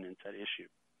city ordinance at issue.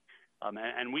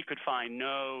 And we could find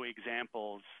no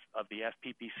examples of the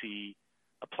FPPC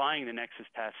applying the nexus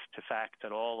test to facts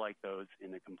at all like those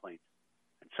in the complaint.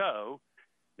 And so,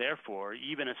 therefore,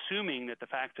 even assuming that the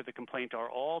facts of the complaint are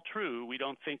all true, we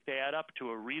don't think they add up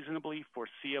to a reasonably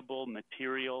foreseeable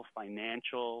material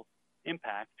financial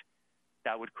impact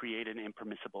that would create an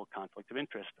impermissible conflict of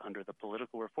interest under the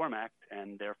Political Reform Act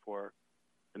and therefore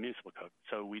the Municipal Code.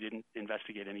 So we didn't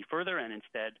investigate any further and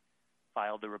instead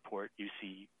filed the report you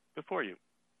see before you.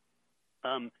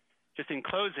 Just in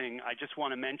closing, I just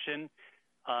want to mention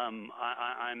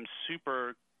I'm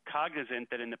super cognizant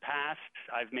that in the past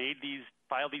I've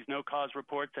filed these no-cause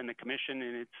reports, and the Commission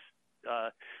in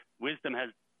its wisdom has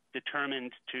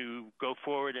determined to go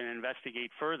forward and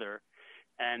investigate further.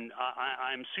 And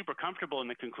I'm super comfortable in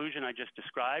the conclusion I just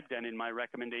described and in my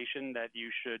recommendation that you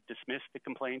should dismiss the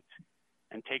complaint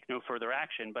and take no further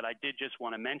action. But I did just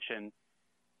want to mention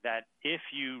that if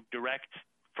you direct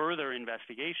further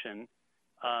investigation,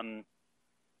 the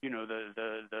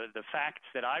facts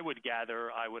that I would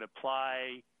gather, I would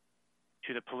apply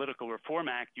to the Political Reform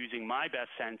Act using my best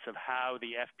sense of how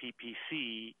the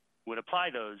FPPC would apply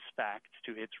those facts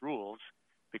to its rules,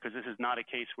 because this is not a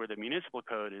case where the Municipal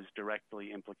Code is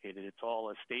directly implicated. It's all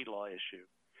a state law issue.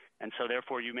 And so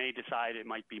therefore you may decide it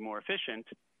might be more efficient,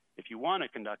 if you want to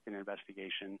conduct an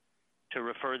investigation, to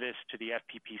refer this to the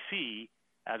FPPC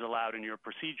as allowed in your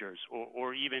procedures,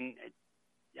 or even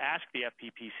ask the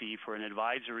FPPC for an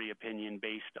advisory opinion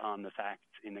based on the facts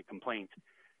in the complaint.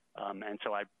 And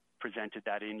so I presented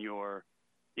that in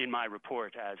my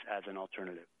report as an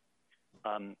alternative.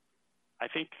 I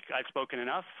think I've spoken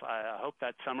enough. I hope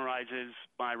that summarizes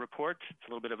my report. It's a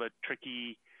little bit of a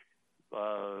tricky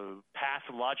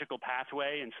logical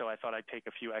pathway, and so I thought I'd take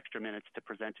a few extra minutes to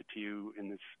present it to you in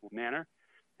this manner,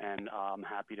 and I'm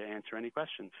happy to answer any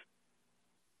questions.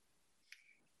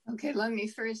 Okay, let me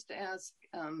first ask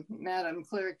Madam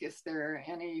Clerk if there are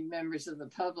any members of the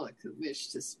public who wish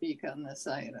to speak on this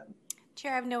item.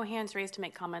 Chair, I have no hands raised to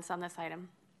make comments on this item.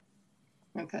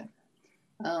 Okay.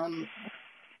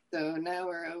 So now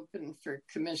we're open for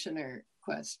Commissioner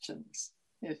questions,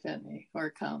 if any, or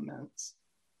comments.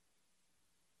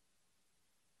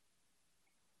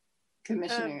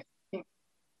 Commissioner.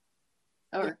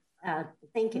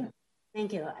 Thank you.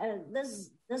 Thank you.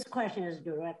 This question is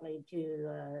directly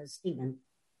to Stephen.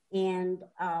 And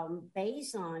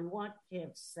based on what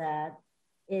you've said,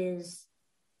 is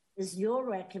your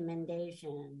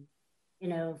recommendation,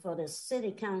 for the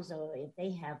City Council, if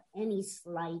they have any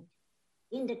slight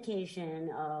indication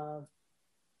of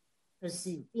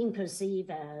being perceived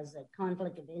as a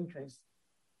conflict of interest,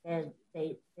 that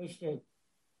they should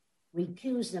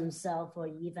recuse themselves for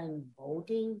even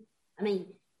voting? I mean,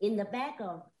 in the back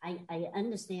of, I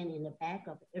understand in the back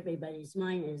of everybody's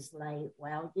mind is like,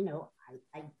 well,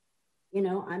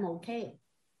 I'm okay.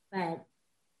 But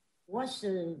what's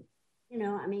the,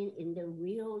 I mean, in the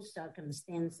real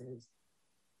circumstances,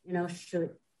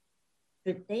 should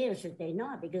they or should they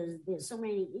not? Because there's so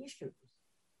many issues,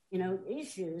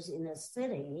 issues in the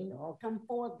city or come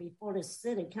forth before the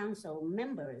city council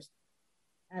members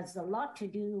has a lot to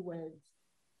do with,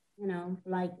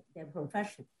 like their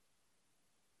profession.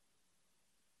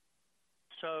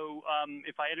 So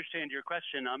if I understand your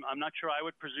question, I'm not sure I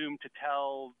would presume to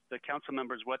tell the council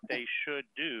members what they should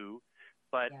do,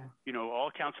 but,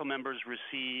 all council members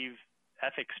receive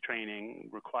ethics training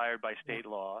required by state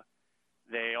law.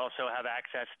 They also have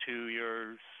access to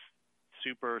your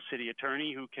super city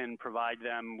attorney who can provide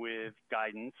them with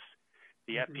guidance.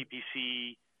 The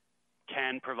FPPC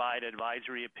can provide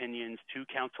advisory opinions to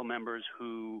council members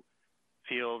who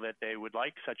feel that they would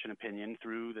like such an opinion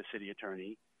through the city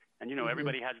attorney. And,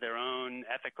 everybody has their own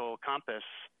ethical compass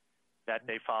that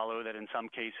they follow that in some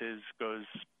cases goes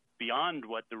beyond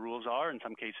what the rules are. In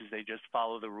some cases, they just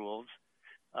follow the rules.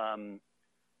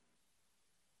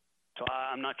 So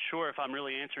I'm not sure if I'm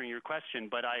really answering your question,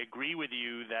 but I agree with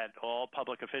you that all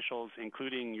public officials,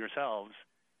 including yourselves,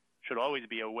 should always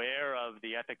be aware of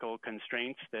the ethical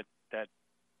constraints that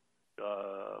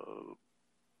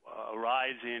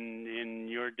arise in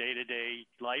your day-to-day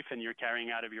life and you're carrying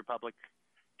out of your public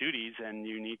duties, and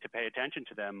you need to pay attention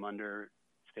to them under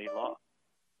state law.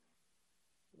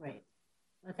 Right.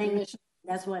 I think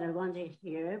that's what I wanted to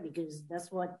hear, because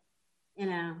that's what,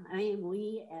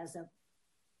 we as a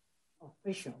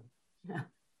official,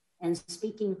 and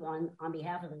speaking on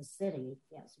behalf of the city,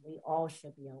 yes, we all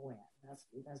should be aware. That's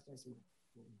just my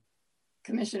opinion.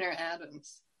 Commissioner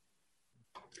Adams.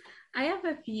 I have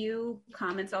a few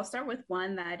comments. I'll start with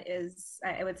one that is,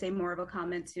 I would say, more of a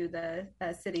comment to the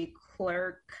city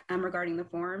clerk regarding the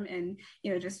form. And,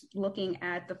 just looking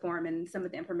at the form and some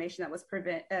of the information that was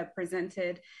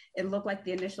presented, it looked like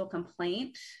the initial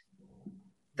complaint,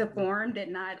 the form did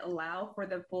not allow for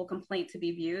the full complaint to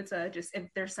be viewed. So just if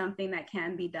there's something that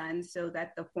can be done so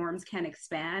that the forms can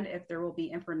expand, if there will be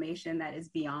information that is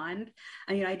beyond.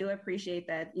 I do appreciate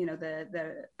that,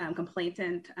 the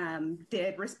complainant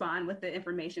did respond with the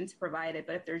information provided,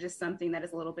 but if there's just something that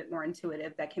is a little bit more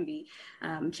intuitive that can be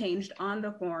changed on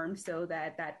the form so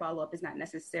that that follow-up is not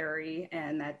necessary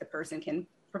and that the person can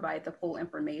provide the full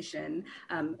information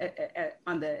on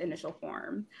the initial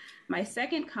form. My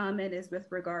second comment is with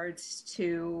regards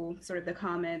to sort of the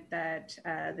comment that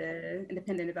the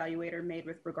independent evaluator made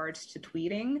with regards to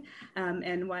tweeting.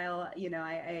 And while,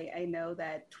 I know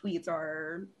that tweets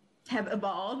have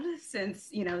evolved since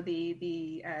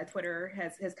the Twitter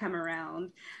has come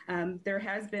around. There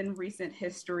has been recent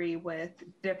history with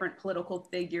different political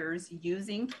figures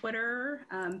using Twitter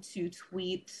to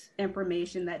tweet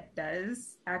information that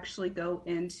does actually go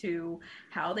into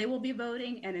how they will be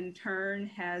voting, and in turn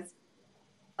has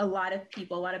a lot of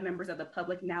people, a lot of members of the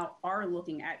public now are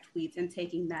looking at tweets and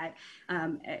taking that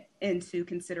into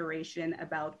consideration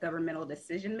about governmental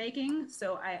decision making.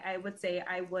 So I would say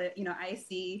I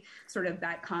see sort of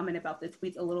that comment about the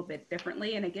tweets a little bit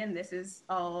differently. And again, this is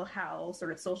all how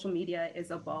sort of social media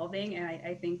is evolving. And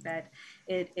I think that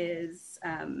it is,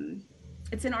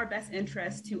 it's in our best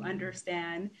interest to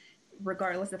understand,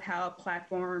 regardless of how a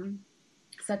platform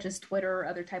such as Twitter or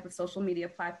other type of social media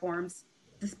platforms,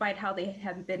 despite how they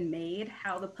have been made,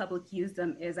 how the public use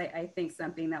them is, I think,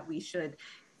 something that we should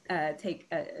take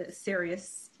a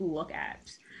serious look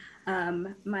at.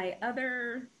 My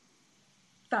other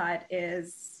thought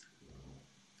is,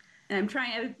 and I'm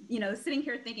trying to, sitting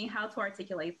here thinking how to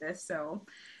articulate this. So,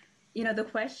 the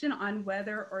question on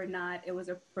whether or not it was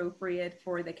appropriate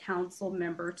for the council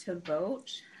member to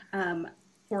vote,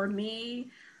 for me,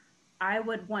 I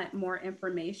would want more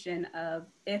information of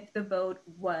if the vote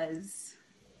was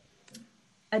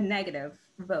a negative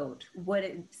vote, would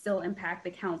it still impact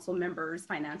the council member's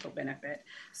financial benefit?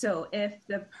 So if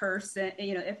the person,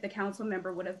 if the council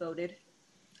member would have voted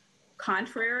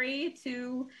contrary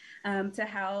to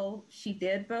how she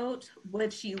did vote,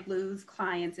 would she lose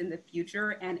clients in the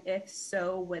future? And if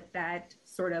so, would that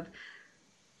sort of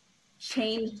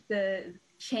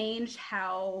change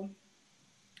how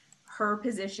her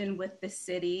position with the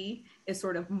city is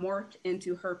sort of morphed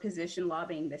into her position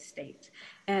lobbying the state?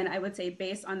 And I would say,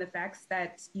 based on the facts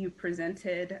that you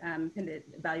presented,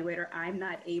 independent evaluator, I'm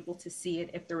not able to see it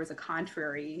if there was a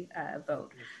contrary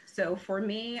vote. So for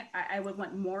me, I would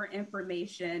want more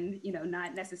information,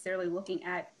 not necessarily looking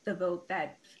at the vote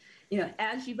that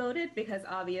as she voted, because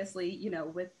obviously,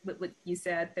 with what you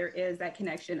said, there is that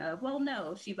connection of, well,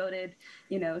 no, she voted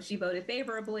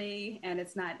favorably and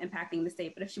it's not impacting the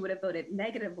state. But if she would have voted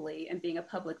negatively and being a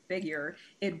public figure,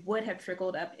 it would have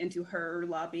trickled up into her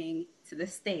lobbying to the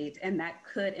state, and that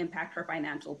could impact her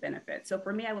financial benefits. So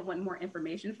for me, I would want more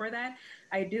information for that.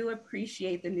 I do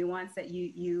appreciate the nuance that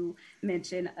you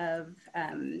mentioned of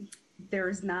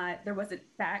there wasn't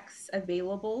facts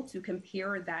available to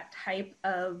compare that type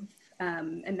of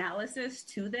analysis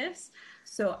to this.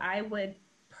 So I would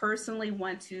personally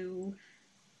want to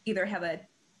either have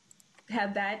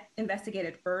that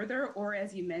investigated further, or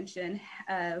as you mentioned,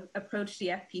 approach the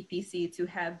FPPC to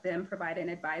have them provide an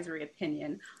advisory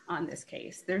opinion on this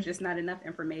case. There's just not enough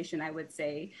information, I would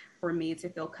say, for me to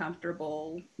feel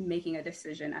comfortable making a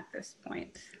decision at this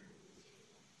point.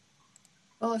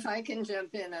 Well, if I can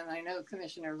jump in, and I know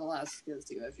Commissioner Velasquez,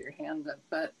 you have your hand up,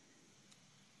 but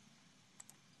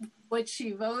what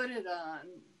she voted on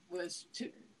was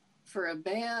for a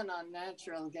ban on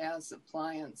natural gas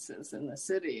appliances in the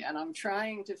city. And I'm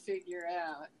trying to figure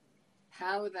out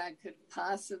how that could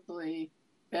possibly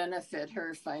benefit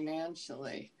her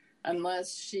financially,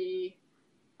 unless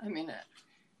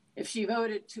if she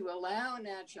voted to allow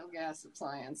natural gas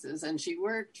appliances and she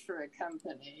worked for a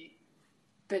company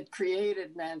that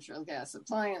created natural gas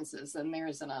appliances, then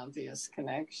there's an obvious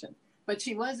connection. But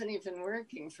she wasn't even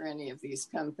working for any of these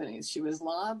companies. She was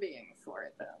lobbying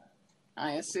for them,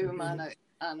 I assume, on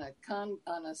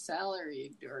a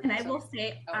salaried or and I will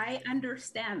say, I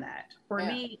understand that. For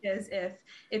me, is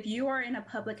if you are in a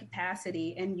public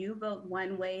capacity and you vote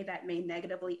one way that may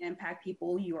negatively impact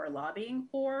people you are lobbying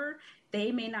for,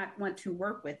 they may not want to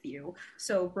work with you.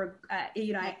 So,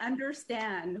 I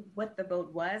understand what the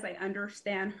vote was. I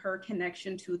understand her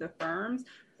connection to the firms.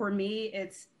 For me,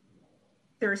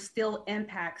 there's still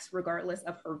impacts regardless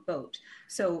of her vote.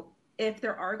 So if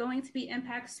there are going to be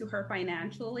impacts to her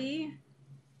financially,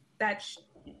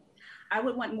 I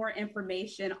would want more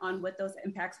information on what those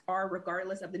impacts are,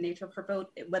 regardless of the nature of her vote,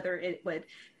 whether it would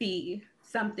be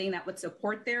something that would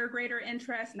support their greater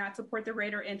interest, not support their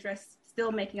greater interest,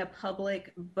 still making a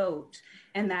public vote,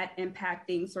 and that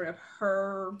impacting sort of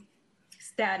her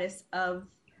status of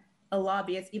a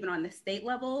lobbyist, even on the state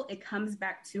level. It comes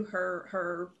back to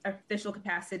her official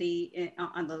capacity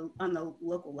on the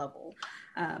local level.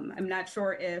 I'm not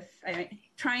sure if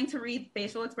trying to read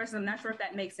facial expressions, I'm not sure if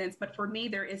that makes sense, but for me,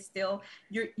 there is still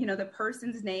the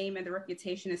person's name and the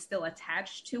reputation is still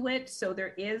attached to it. So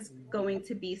there is going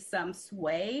to be some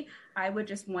sway. I would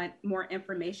just want more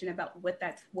information about what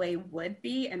that sway would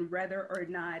be and whether or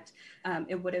not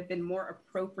it would have been more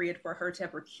appropriate for her to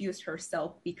have recused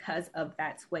herself because of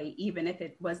that sway, even if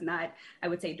it was not, I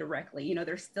would say, directly.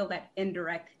 There's still that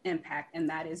indirect impact, and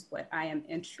that is what I am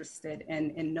interested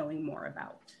in knowing more about.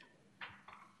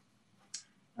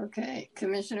 Okay,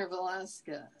 Commissioner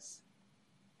Velasquez.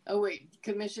 Oh, wait,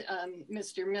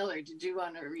 Mr. Miller, did you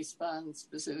want to respond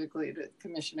specifically to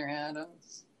Commissioner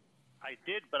Adams? I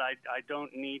did, but I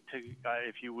don't need to.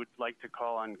 If you would like to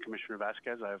call on Commissioner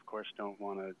Vasquez, I, of course, don't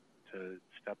want to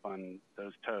step on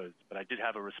those toes. But I did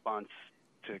have a response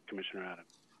to Commissioner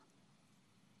Adams.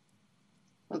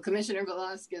 Well, Commissioner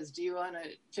Velasquez, do you want to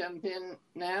jump in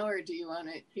now, or do you want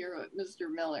to hear what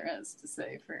Mr. Miller has to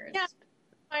say first? Yeah,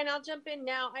 fine. I'll jump in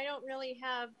now. I don't really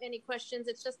have any questions.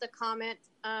 It's just a comment.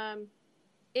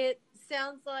 It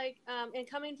sounds like, and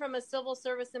coming from a civil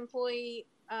service employee,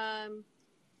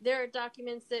 there are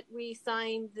documents that we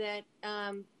signed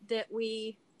that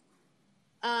we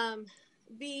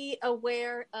be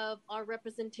aware of our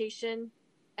representation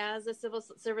as a civil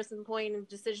service employee and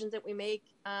decisions that we make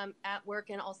at work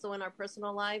and also in our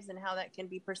personal lives and how that can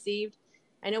be perceived.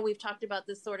 I know we've talked about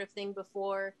this sort of thing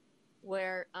before,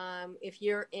 where if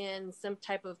you're in some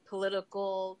type of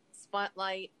political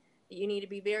spotlight, you need to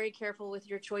be very careful with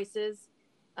your choices.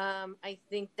 I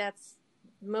think that's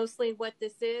mostly what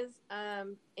this is,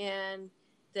 and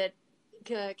that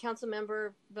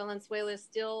Councilmember Valenzuela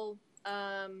still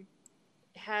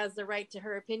has the right to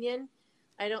her opinion.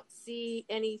 I don't see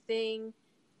anything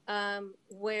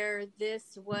where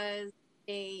this was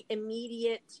a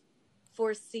immediate,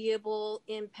 foreseeable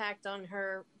impact on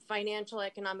her financial,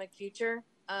 economic future.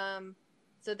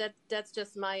 So that's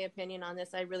just my opinion on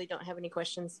this. I really don't have any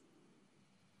questions.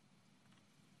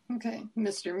 Okay,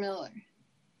 Mr. Miller.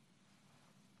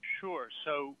 Sure.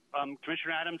 So,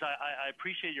 Commissioner Adams, I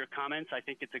appreciate your comments. I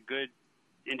think it's a good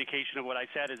indication of what I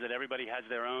said, is that everybody has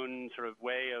their own sort of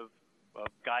way of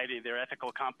guiding, their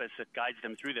ethical compass that guides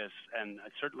them through this. And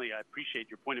certainly I appreciate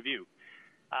your point of view.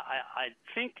 I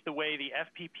think the way the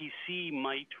FPPC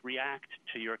might react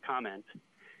to your comment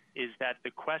is that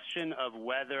the question of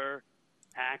whether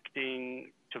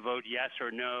acting to vote yes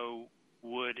or no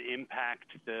would impact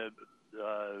the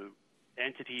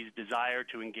entity's desire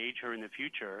to engage her in the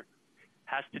future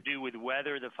has to do with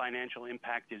whether the financial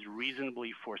impact is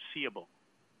reasonably foreseeable.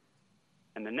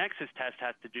 And the nexus test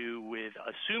has to do with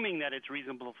assuming that it's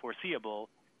reasonably foreseeable,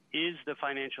 is the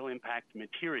financial impact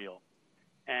material?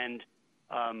 And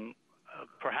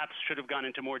perhaps should have gone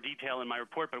into more detail in my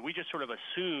report, but we just sort of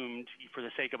assumed, for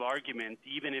the sake of argument,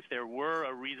 even if there were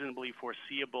a reasonably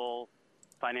foreseeable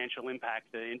financial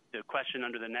impact, the question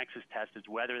under the nexus test is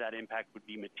whether that impact would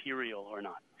be material or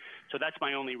not. So that's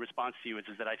my only response to you is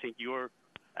that I think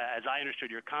as I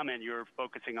understood your comment, you're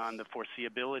focusing on the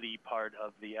foreseeability part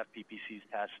of the FPPC's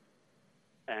test,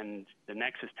 and the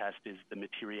nexus test is the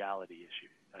materiality issue.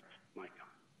 That's my comment.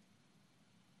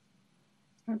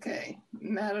 Okay,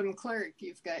 Madam Clerk,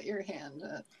 you've got your hand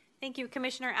up. Thank you.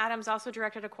 Commissioner Adams also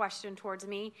directed a question towards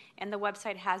me, and the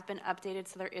website has been updated,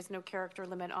 so there is no character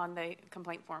limit on the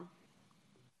complaint form.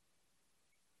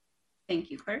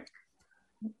 Thank you, Clerk.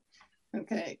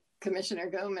 Okay, Commissioner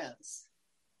Gomez.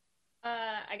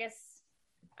 I guess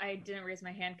I didn't raise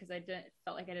my hand because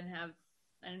felt like I didn't have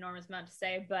an enormous amount to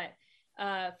say, but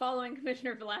following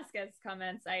Commissioner Velasquez's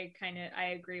comments, I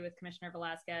agree with Commissioner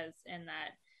Velasquez in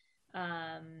that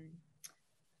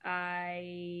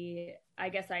I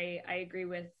guess I agree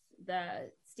with the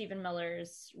Stephen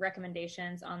Miller's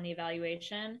recommendations on the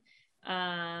evaluation,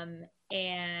 and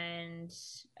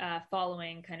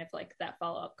following kind of like that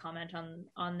follow-up comment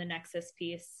on the nexus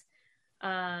piece.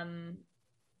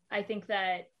 I think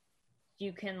that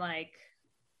you can,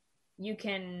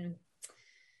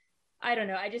 I don't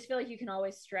know, I just feel like you can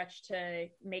always stretch to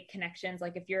make connections.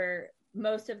 Like if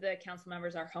most of the council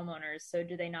members are homeowners, so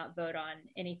do they not vote on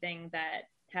anything that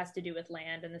has to do with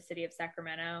land in the city of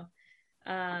Sacramento?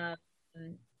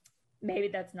 Maybe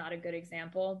that's not a good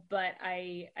example, but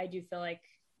I do feel like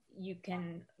you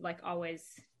can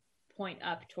always point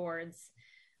up towards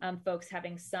folks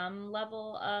having some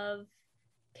level of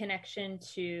connection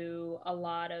to a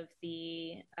lot of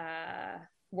the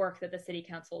work that the city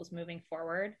council is moving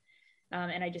forward.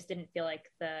 And I just didn't feel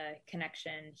like the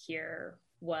connection here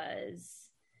was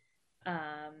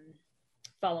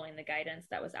following the guidance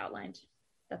that was outlined.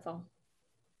 That's all.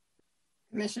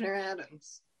 Commissioner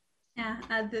Adams. Yeah,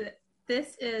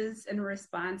 this is in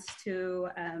response to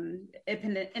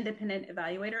independent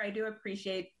evaluator. I do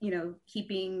appreciate,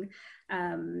 keeping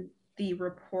the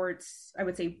reports, I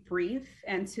would say, brief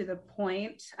and to the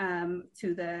point,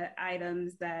 to the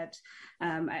items that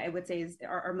I would say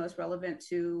are most relevant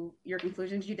to your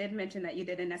conclusions. You did mention that you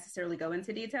didn't necessarily go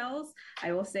into details.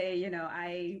 I will say,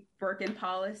 I work in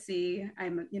policy.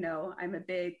 I'm a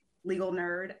big legal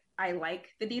nerd. I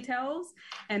like the details.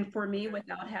 And for me,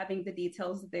 without having the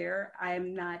details there,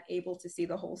 I'm not able to see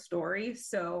the whole story.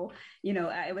 So,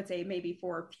 I would say maybe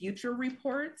for future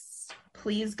reports,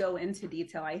 please go into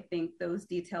detail. I think those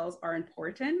details are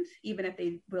important, even if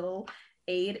they will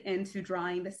aid into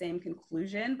drawing the same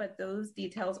conclusion, but those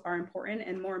details are important.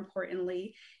 And more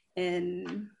importantly,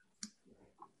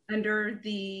 under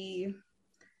the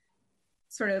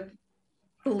sort of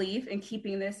belief in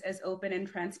keeping this as open and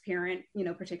transparent,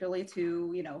 particularly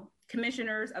to,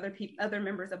 commissioners, other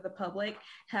members of the public,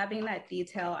 having that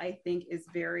detail, I think, is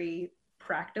very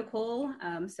practical.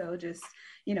 So just,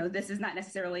 this is not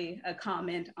necessarily a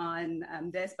comment on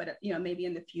this, but, maybe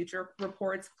in the future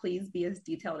reports, please be as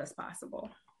detailed as possible.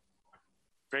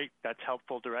 Great. That's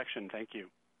helpful direction. Thank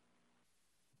you.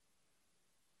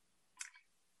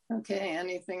 Okay.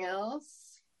 Anything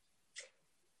else?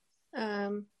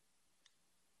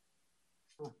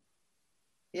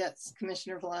 Yes,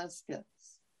 Commissioner Velasquez.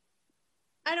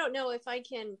 I don't know if I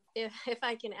can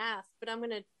ask, but I'm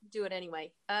going to do it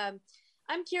anyway. I'm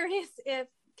curious if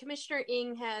Commissioner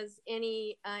Ng has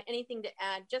anything to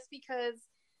add, just because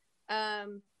I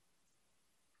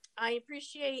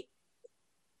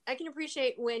can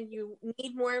appreciate when you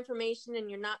need more information and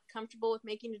you're not comfortable with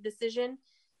making a decision.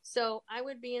 So I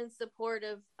would be in support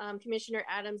of Commissioner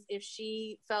Adams if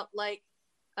she felt like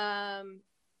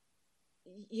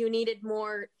you needed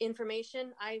more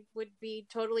information. I would be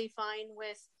totally fine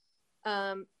with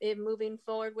it moving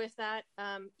forward with that.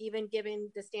 Even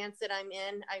given the stance that I'm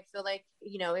in, I feel like,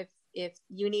 if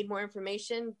you need more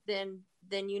information, then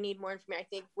you need more information. I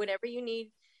think whatever you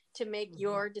need to make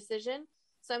your decision.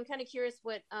 So I'm kind of curious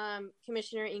what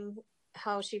Commissioner Ng,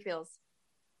 how she feels.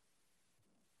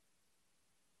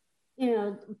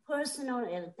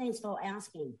 Personally, and thanks for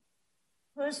asking.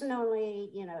 Personally,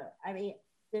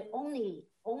 the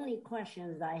only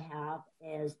questions I have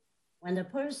is when the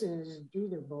persons do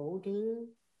the voting,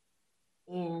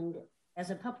 and as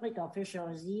a public official,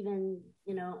 even,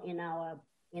 you know, in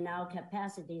our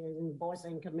capacity in boards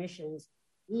and commissions,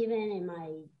 even in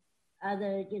my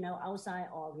other, you know, outside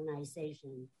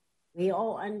organization, we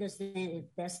all understand if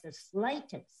there's the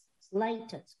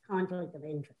slightest conflict of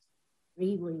interest,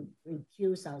 we will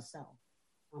recuse ourselves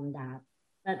from that.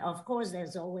 But of course,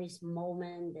 there's always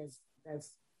moments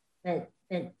that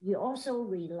you also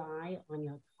rely on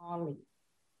your colleague,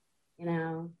 you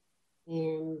know,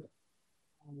 and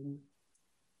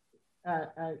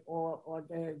or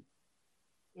the,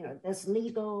 you know, there's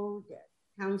legal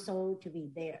counsel to be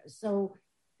there. So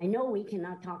I know we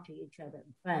cannot talk to each other,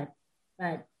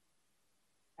 but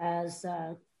as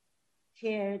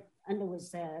Chair Underwood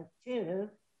said too,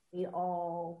 we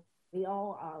all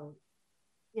are,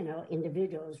 you know,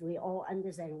 individuals. We all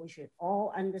understand. We should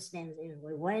all understand this.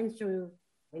 We went through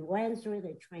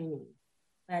the training,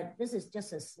 but this is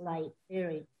just a slight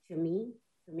theory to me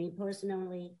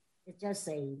personally. It's just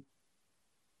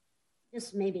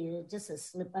maybe just a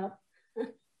slip up.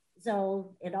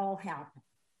 So it all happened.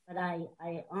 But I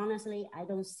honestly, I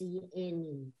don't see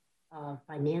any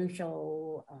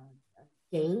financial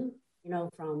gain, you know,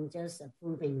 from just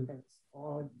approving this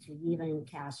or to even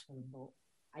cast for a vote.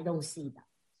 I don't see that.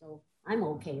 So I'm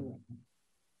okay with it.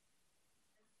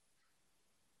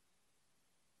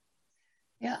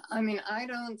 Yeah, I mean, I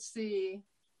don't see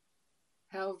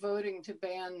how voting to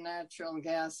ban natural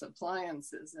gas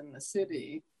appliances in the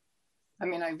city, I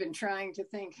mean, I've been trying to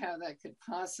think how that could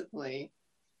possibly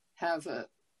have a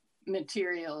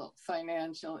material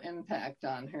financial impact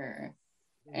on her.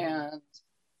 And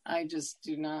I just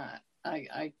do not.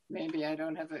 I maybe I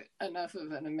don't have enough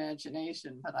of an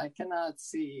imagination, but I cannot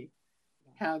see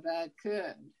how that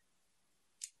could.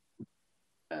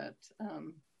 But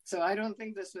so I don't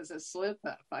think this was a slip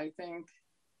up. I think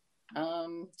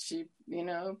she, you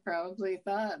know, probably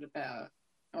thought about,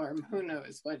 or who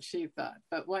knows what she thought,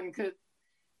 but one could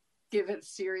give it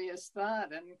serious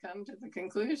thought and come to the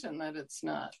conclusion that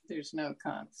there's no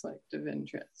conflict of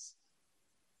interest.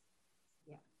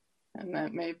 Yeah. And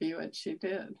that may be what she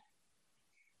did.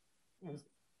 Yes.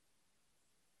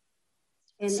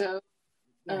 And so,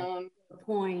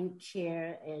 point,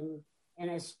 Chair, and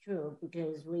it's true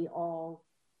because we all,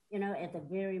 you know, at the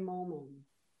very moment,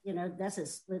 you know, that's a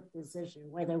split decision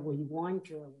whether we want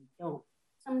to or we don't.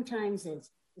 Sometimes it's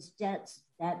just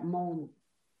that moment.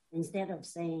 Instead of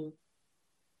saying,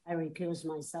 I recuse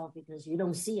myself because you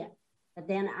don't see it, but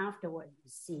then afterward you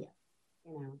see it,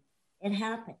 you know, it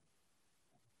happened.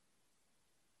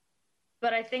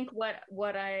 But I think what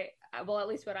at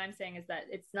least what I'm saying is that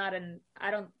it's not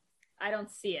I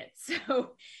don't see it.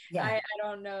 So yeah. I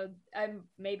don't know. I'm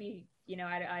maybe, you know,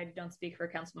 I don't speak for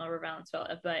Councilmember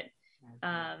Valenzuela, but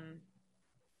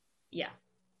yeah.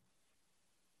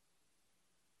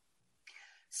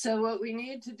 So what we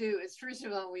need to do is, first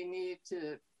of all, we need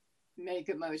to make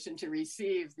a motion to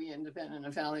receive the independent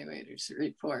evaluator's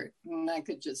report. And that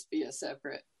could just be a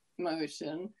separate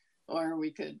motion, or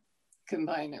we could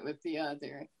combine it with the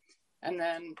other. And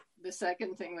then the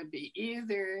second thing would be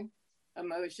either a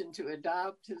motion to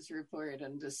adopt his report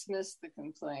and dismiss the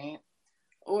complaint,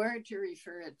 or to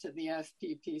refer it to the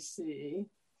FPPC,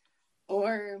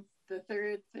 or the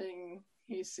third thing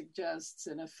he suggests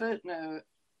in a footnote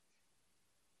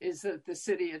is that the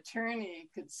city attorney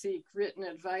could seek written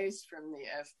advice from the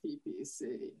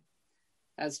FPPC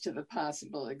as to the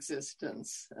possible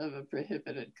existence of a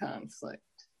prohibited conflict.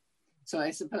 So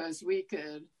I suppose we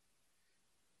could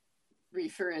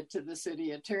refer it to the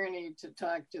city attorney to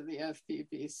talk to the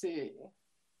FPPC.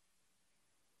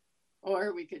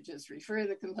 Or we could just refer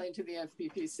the complaint to the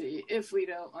FPPC if we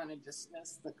don't want to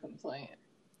dismiss the complaint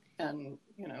and,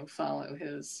 you know, follow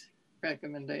his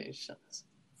recommendations.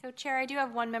 So, Chair, I do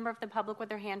have one member of the public with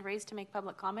their hand raised to make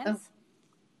public comments.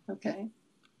 Oh, okay.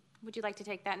 Would you like to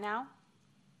take that now?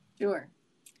 Sure.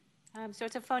 So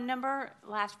it's a phone number,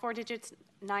 last four digits,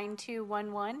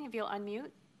 9211, if you'll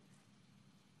unmute.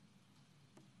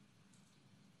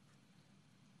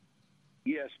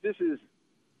 Yes, this is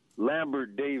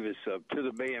Lambert Davis of To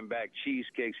the Bay and Back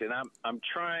Cheesecakes, and I'm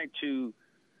trying to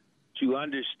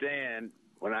understand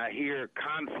when I hear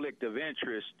conflict of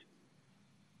interest,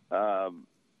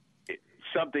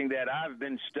 something that I've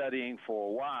been studying for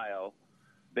a while,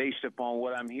 based upon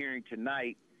what I'm hearing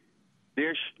tonight.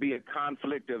 There should be a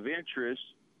conflict of interest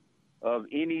of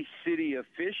any city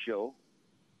official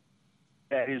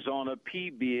that is on a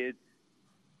PBID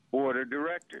board of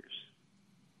directors.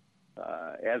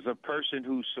 As a person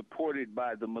who's supported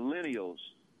by the millennials,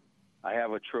 I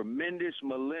have a tremendous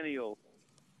millennial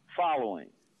following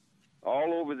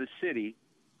all over the city,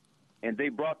 and they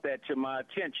brought that to my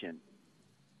attention.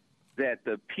 that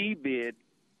the P-bids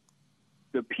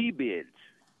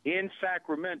in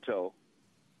Sacramento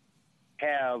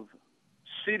have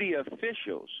city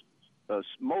officials.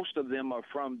 Most of them are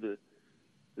from the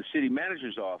city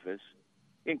manager's office,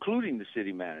 including the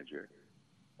city manager,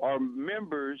 are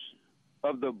members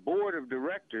of the board of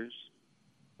directors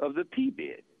of the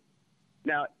P-bid.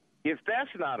 Now, if that's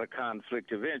not a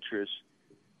conflict of interest,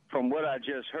 from what I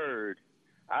just heard,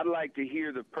 I'd like to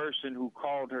hear the person who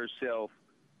called herself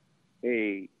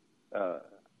a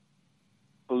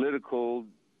political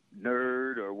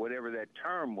nerd or whatever that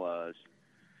term was.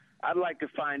 I'd like to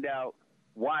find out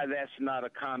why that's not a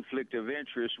conflict of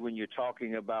interest when you're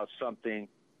talking about something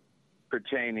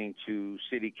pertaining to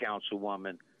City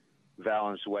Councilwoman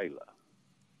Valenzuela.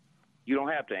 You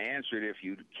don't have to answer it if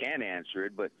you can answer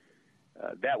it, but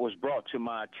that was brought to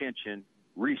my attention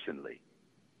recently.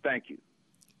 Thank you.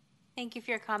 Thank you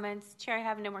for your comments. Chair, I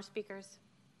have no more speakers.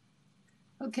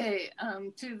 Okay,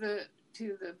 to the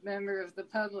member of the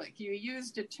public, you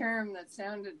used a term that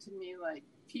sounded to me like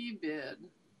P-bid.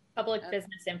 Public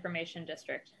Business Information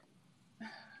District.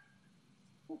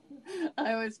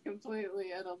 I was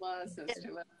completely at a loss as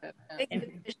to what that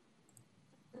meant.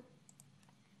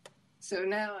 So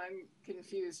now I'm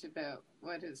confused about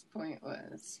what his point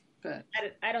was. But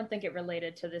I don't think it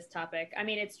related to this topic. I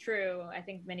mean, it's true. I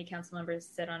think many council members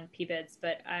sit on P-bids,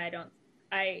 but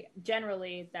I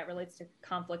generally, that relates to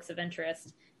conflicts of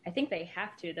interest. I think they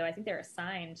have to, though. I think they're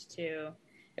assigned to,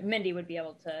 Mindy would be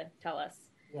able to tell us.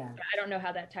 Yeah. But I don't know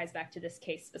how that ties back to this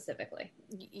case specifically.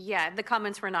 Yeah, the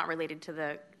comments were not related to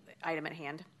the item at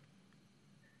hand.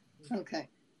 Okay.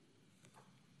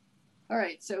 All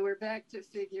right, so we're back to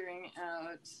figuring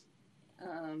out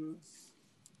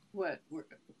what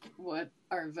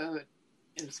our vote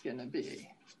is going to be.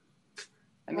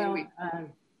 I mean,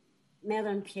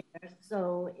 Madam Chair,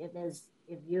 so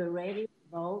if you're ready to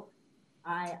vote,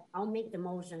 I'll make the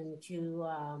motion to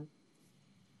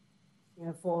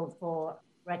for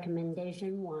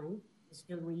recommendation 1 is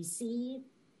to receive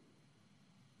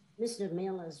Mr.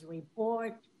 Miller's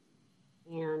report,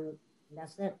 and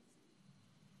that's it.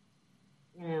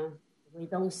 If we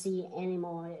don't see any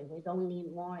more, if we don't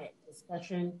need more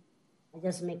discussion, I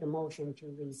just make a motion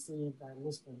to receive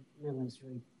Mr. Miller's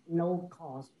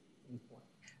no-cost report.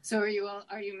 So are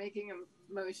you making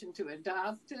a motion to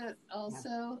adopt it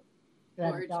also? Yeah.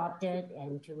 To adopt it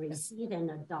and to receive and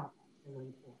adopt the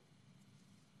report.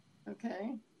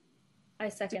 Okay. I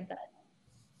second that.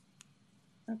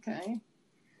 Okay.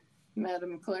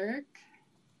 Madam Clerk.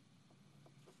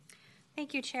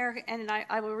 Thank you, Chair, and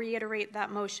I will reiterate that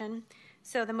motion.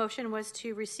 So the motion was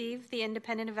to receive the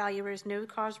independent evaluator's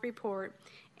no-cause report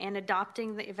and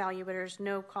adopting the evaluator's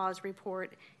no-cause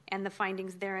report and the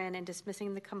findings therein and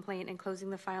dismissing the complaint and closing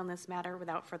the file in this matter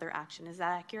without further action. Is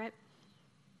that accurate?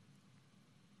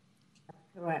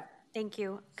 Correct. Thank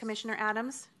you. Commissioner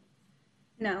Adams?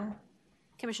 No.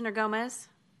 Commissioner Gomez?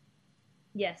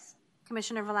 Yes.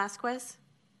 Commissioner Velasquez?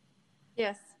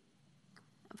 Yes.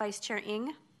 Vice Chair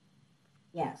Ng?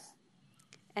 Yes.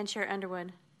 And Chair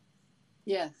Underwood?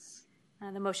 Yes.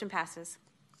 The motion passes.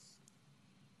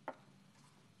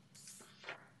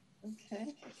 Okay.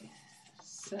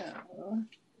 So,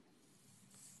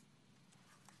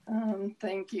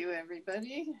 thank you,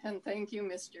 everybody. And thank you,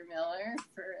 Mr. Miller,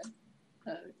 for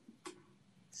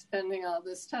spending all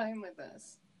this time with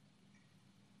us.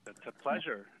 It's a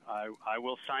pleasure. I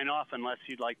will sign off unless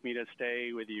you'd like me to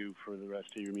stay with you for the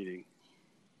rest of your meeting.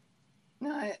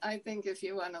 No, I think if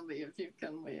you want to leave, you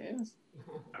can leave.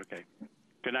 Okay.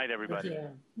 Good night, everybody.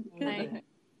 Good night.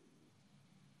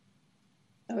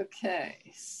 Okay,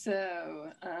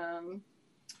 so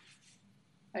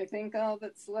I think all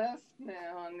that's left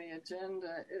now on the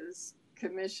agenda is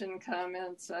commission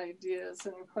comments, ideas,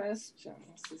 and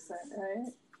questions. Is that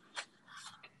right?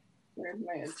 Where'd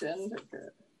my agenda go?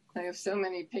 I have so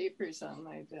many papers on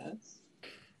my desk.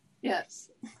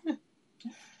 Yes.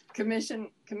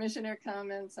 Commissioner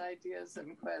comments, ideas,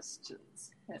 and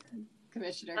questions.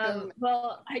 Commissioner Gomez.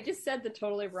 Well, I just said the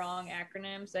totally wrong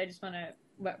acronym, so I just want to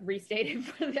restate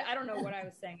it. I don't know what I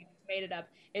was saying. I made it up.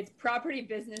 It's Property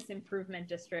Business Improvement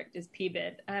District is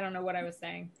PBID. I don't know what I was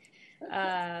saying.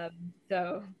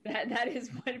 So that is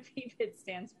what PBID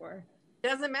stands for.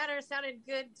 Doesn't matter. It sounded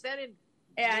good.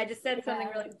 Yeah, I just said something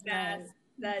really fast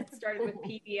that started with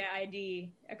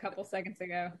PBID a couple seconds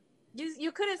ago.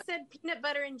 You could have said peanut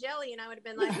butter and jelly, and I would have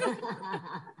been like,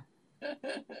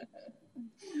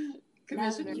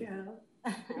 Commissioner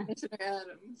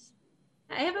Adams.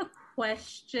 I have a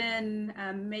question.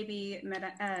 Maybe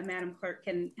Madam Clerk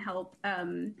can help.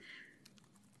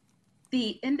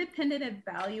 The independent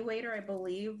evaluator, I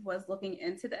believe, was looking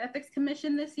into the Ethics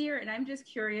Commission this year, and I'm just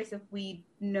curious if we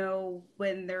know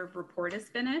when their report is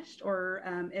finished, or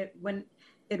when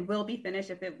it will be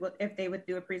finished, if they would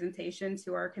do a presentation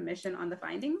to our commission on the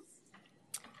findings.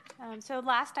 So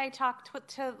last I talked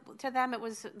to them,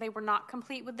 they were not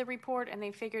complete with the report, and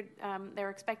they figured they're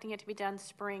expecting it to be done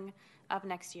spring of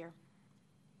next year.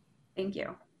 Thank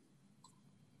you.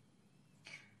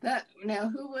 Now,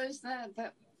 who was that?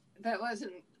 That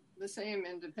wasn't the same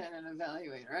independent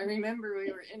evaluator. I remember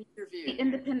we were interviewed. The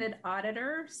independent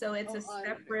auditor, so it's a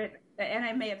separate, auditor. and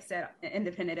I may have said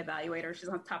independent evaluator, she's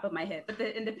on top of my head, but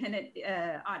the independent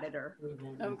auditor.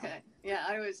 Okay, yeah,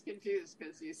 I was confused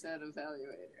because you said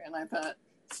evaluator, and I thought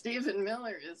Stephen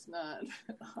Miller is not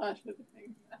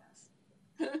auditing us.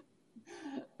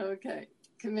 Okay,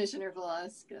 Commissioner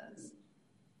Velasquez.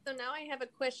 So now I have a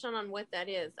question on what that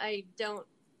is.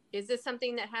 Is this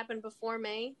something that happened before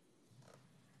May?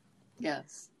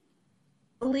 Yes.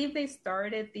 I believe they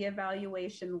started the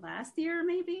evaluation last year,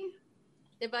 maybe?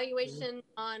 Evaluation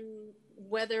on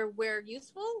whether we're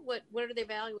useful? What are they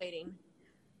evaluating?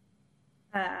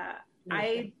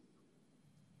 I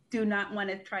do not want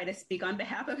to try to speak on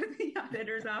behalf of the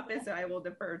auditor's office, so I will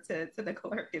defer to the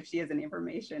clerk if she has any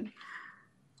information.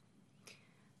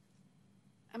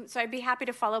 So I'd be happy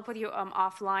to follow up with you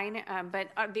offline, but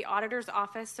the auditor's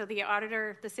office, so the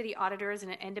city auditor is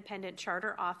an independent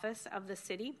charter office of the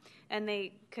city, and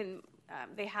they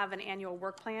have an annual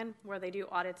work plan where they do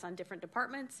audits on different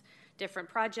departments, different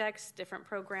projects, different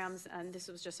programs, and this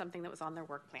was just something that was on their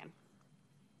work plan.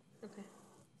 Okay.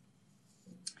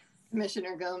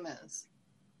 Commissioner Gomez.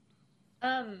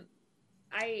 I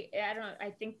don't know, I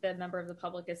think the member of the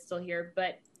public is still here,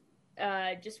 but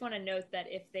just want to note that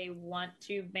if they want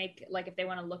to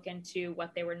look into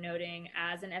what they were noting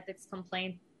as an ethics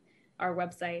complaint, our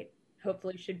website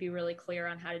hopefully should be really clear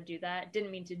on how to do that.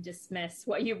 Didn't mean to dismiss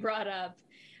what you brought up.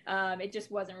 It just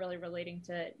wasn't really relating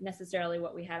to necessarily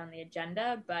what we had on the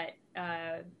agenda, but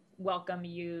welcome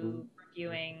you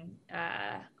reviewing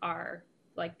our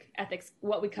ethics,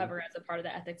 what we cover as a part of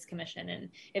the Ethics Commission, and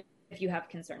if you have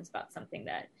concerns about something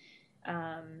that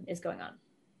is going on.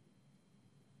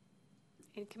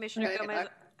 And Commissioner Gomez,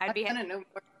 I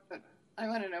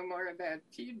want to know more about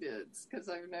P-bids because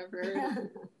I've never heard of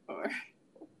it before.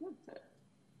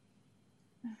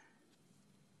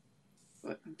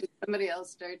 Did somebody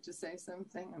else start to say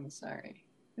something? I'm sorry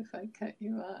if I cut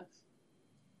you off.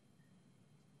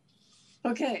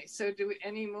 Okay, so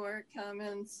any more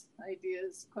comments,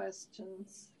 ideas,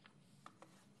 questions?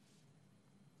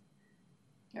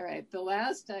 All right, the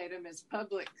last item is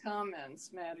public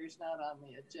comments, matters not on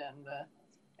the agenda.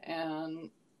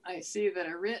 And I see that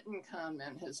a written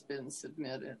comment has been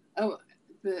submitted. Oh,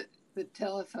 the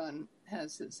telephone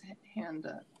has his hand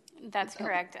up. That's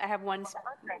correct. I have one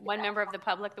member of the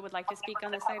public that would like to speak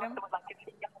on this item.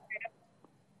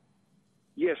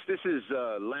 Yes, this is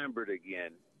Lambert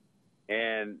again.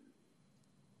 And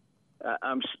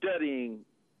I'm studying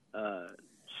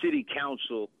city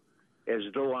council as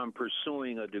though I'm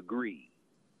pursuing a degree.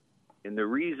 And the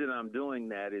reason I'm doing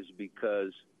that is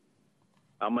because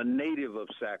I'm a native of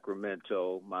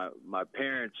Sacramento. My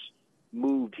parents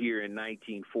moved here in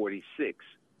 1946.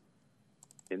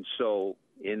 And so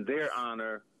in their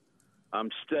honor,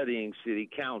 I'm studying city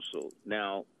council.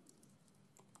 Now,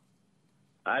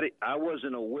 I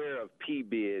wasn't aware of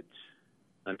P-bids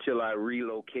until I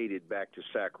relocated back to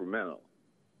Sacramento.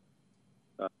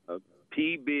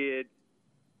 P-bid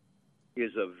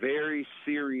is a very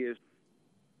serious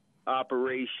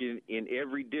operation in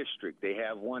every district. They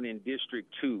have one in District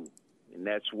 2, and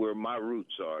that's where my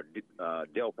roots are,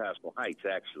 Del Paso Heights,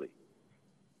 actually.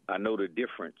 I know the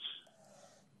difference.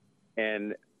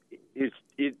 And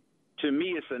to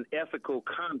me, it's an ethical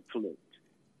conflict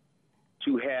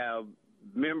to have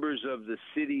members of the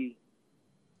city,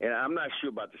 and I'm not sure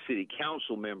about the city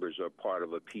council members are part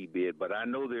of a P-bid, but I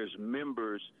know there's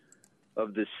members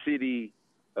of the city,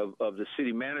 of the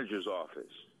city manager's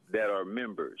office that are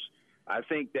members. I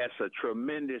think that's a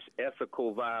tremendous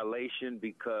ethical violation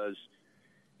because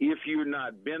if you're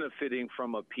not benefiting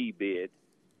from a P-bid,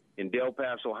 and Del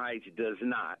Paso Heights does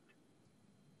not,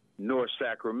 nor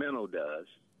Sacramento does,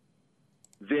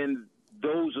 then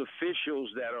those officials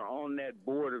that are on that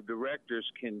board of directors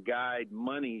can guide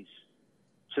monies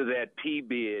to that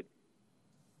P-bid,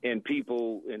 and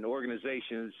people and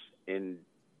organizations in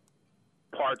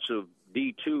parts of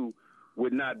D2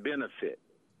 would not benefit.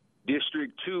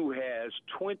 District 2 has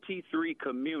 23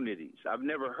 communities. I've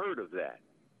never heard of that,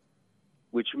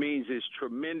 which means it's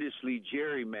tremendously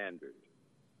gerrymandered.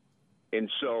 And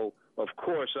so, of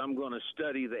course, I'm going to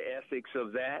study the ethics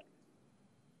of that.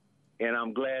 and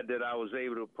I'm glad that I was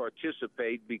able to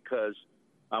participate because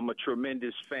I'm a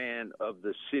tremendous fan of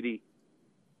the city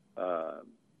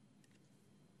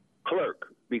clerk,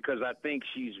 because I think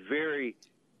she's very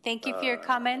Thank you for your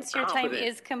comments. Your time competent.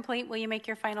 is complete. Will you make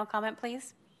your final comment,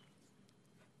 please?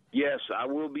 Yes, I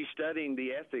will be studying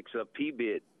the ethics of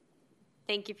PBID.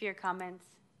 Thank you for your comments.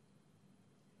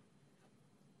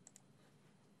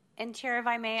 And Chair, if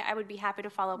I may, I would be happy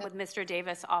to follow up with Mr.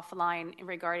 Davis offline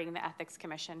regarding the Ethics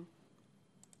Commission.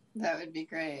 That would be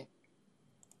great.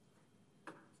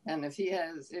 And if he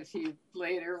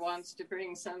later wants to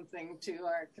bring something to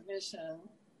our commission,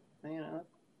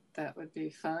 that would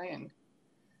be fine.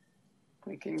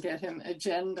 We can get him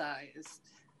agendized.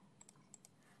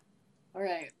 All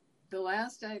right. The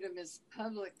last item is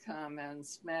public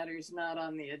comments, matters not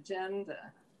on the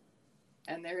agenda.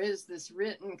 And there is this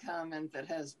written comment that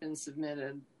has been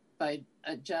submitted by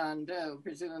John Doe,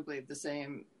 presumably the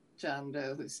same John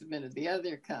Doe who submitted the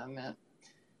other comment.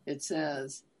 It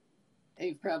says,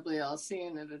 you've probably all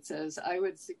seen it, it says, I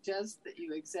would suggest that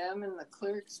you examine the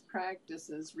clerk's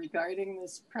practices regarding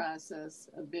this process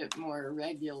a bit more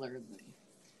regularly.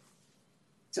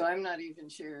 So I'm not even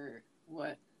sure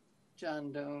what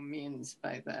John Doe means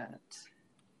by that,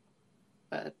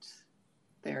 but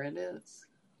there it is.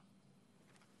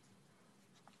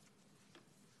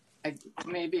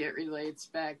 Maybe it relates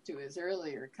back to his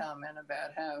earlier comment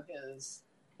about how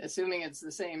assuming it's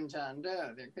the same John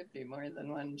Doe, there could be more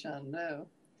than one John Doe,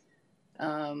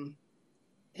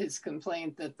 his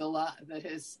complaint that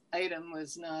his item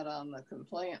was not on the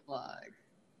complaint log.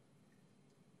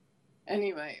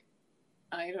 Anyway,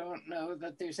 I don't know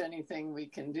that there's anything we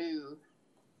can do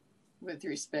with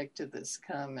respect to this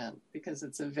comment because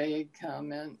it's a vague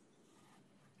comment.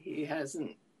 He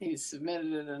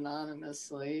submitted it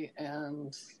anonymously,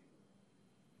 and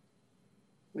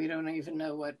we don't even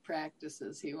know what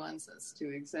practices he wants us to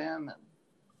examine.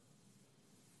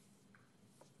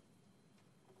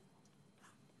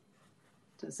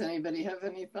 Does anybody have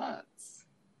any thoughts?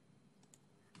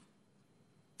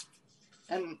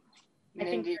 And I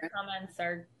think your comments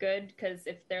are good because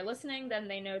if they're listening, then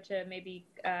they know to maybe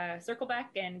circle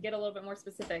back and get a little bit more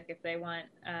specific if they want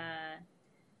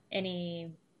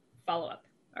any follow-up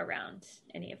around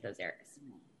any of those areas.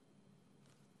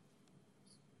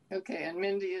 Okay, and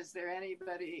Mindy, is there any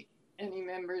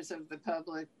members of the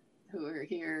public who are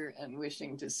here and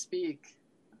wishing to speak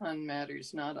on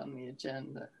matters not on the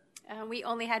agenda? We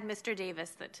only had Mr.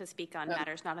 Davis to speak on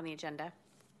matters not on the agenda.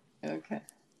 Okay.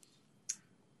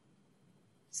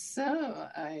 So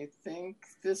I think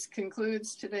this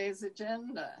concludes today's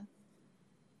agenda.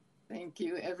 Thank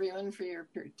you, everyone, for your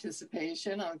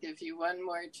participation. I'll give you one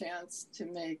more chance to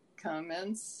make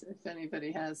comments if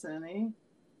anybody has any.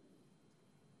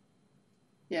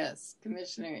 Yes,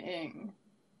 Commissioner Ng.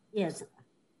 Yes.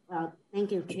 Well,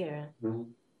 thank you, Chair.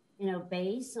 Mm-hmm.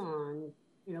 Based on,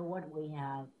 what we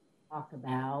have talked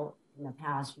about in the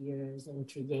past years and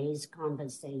today's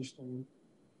conversation,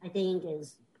 I think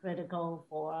is critical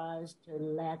for us to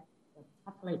let the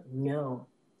public know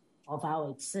of our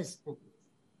existence.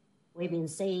 We've been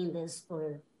saying this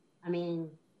for,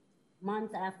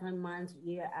 month after month,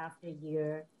 year after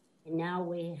year, and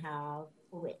now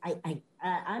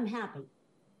I'm happy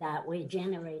that we're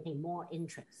generating more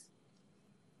interest.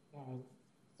 Okay,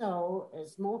 so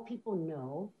as more people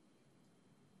know,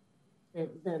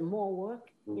 the more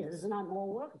work, it's not more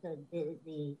work,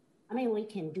 we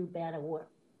can do better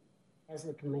work as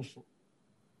a commission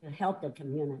to help the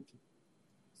community.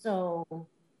 So,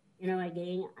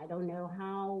 again, I don't know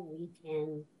how we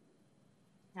can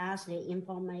pass the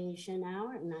information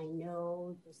out, and I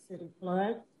know the city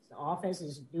clerk's office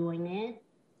is doing it.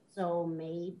 So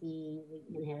maybe we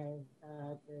can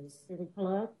have the city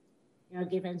clerk,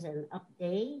 give us an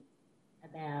update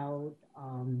about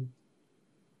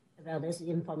this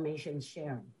information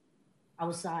sharing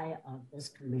outside of this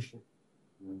commission.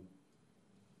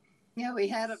 Yeah, we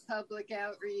had a public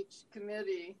outreach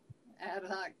committee, ad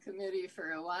hoc committee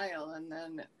for a while, and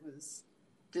then it was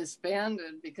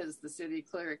disbanded because the city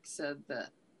clerk said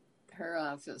that her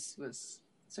office was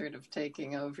sort of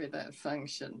taking over that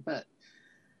function. But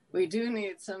we do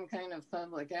need some kind of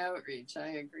public outreach. I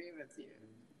agree with you,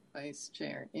 Vice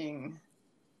Chair Ng,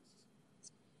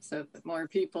 so that more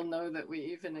people know that we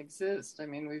even exist.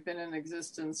 We've been in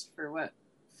existence for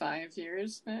 5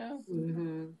 years now?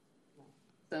 Mm-hmm.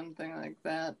 Something like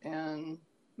that, and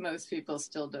most people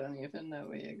still don't even know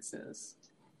we exist.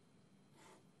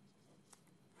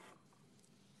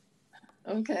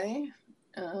 Okay,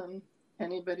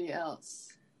 anybody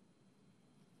else?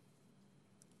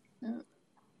 No.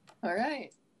 All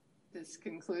right, this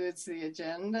concludes the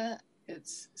agenda.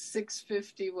 It's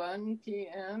 6:51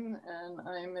 p.m. and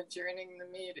I'm adjourning the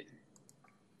meeting.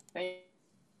 Thank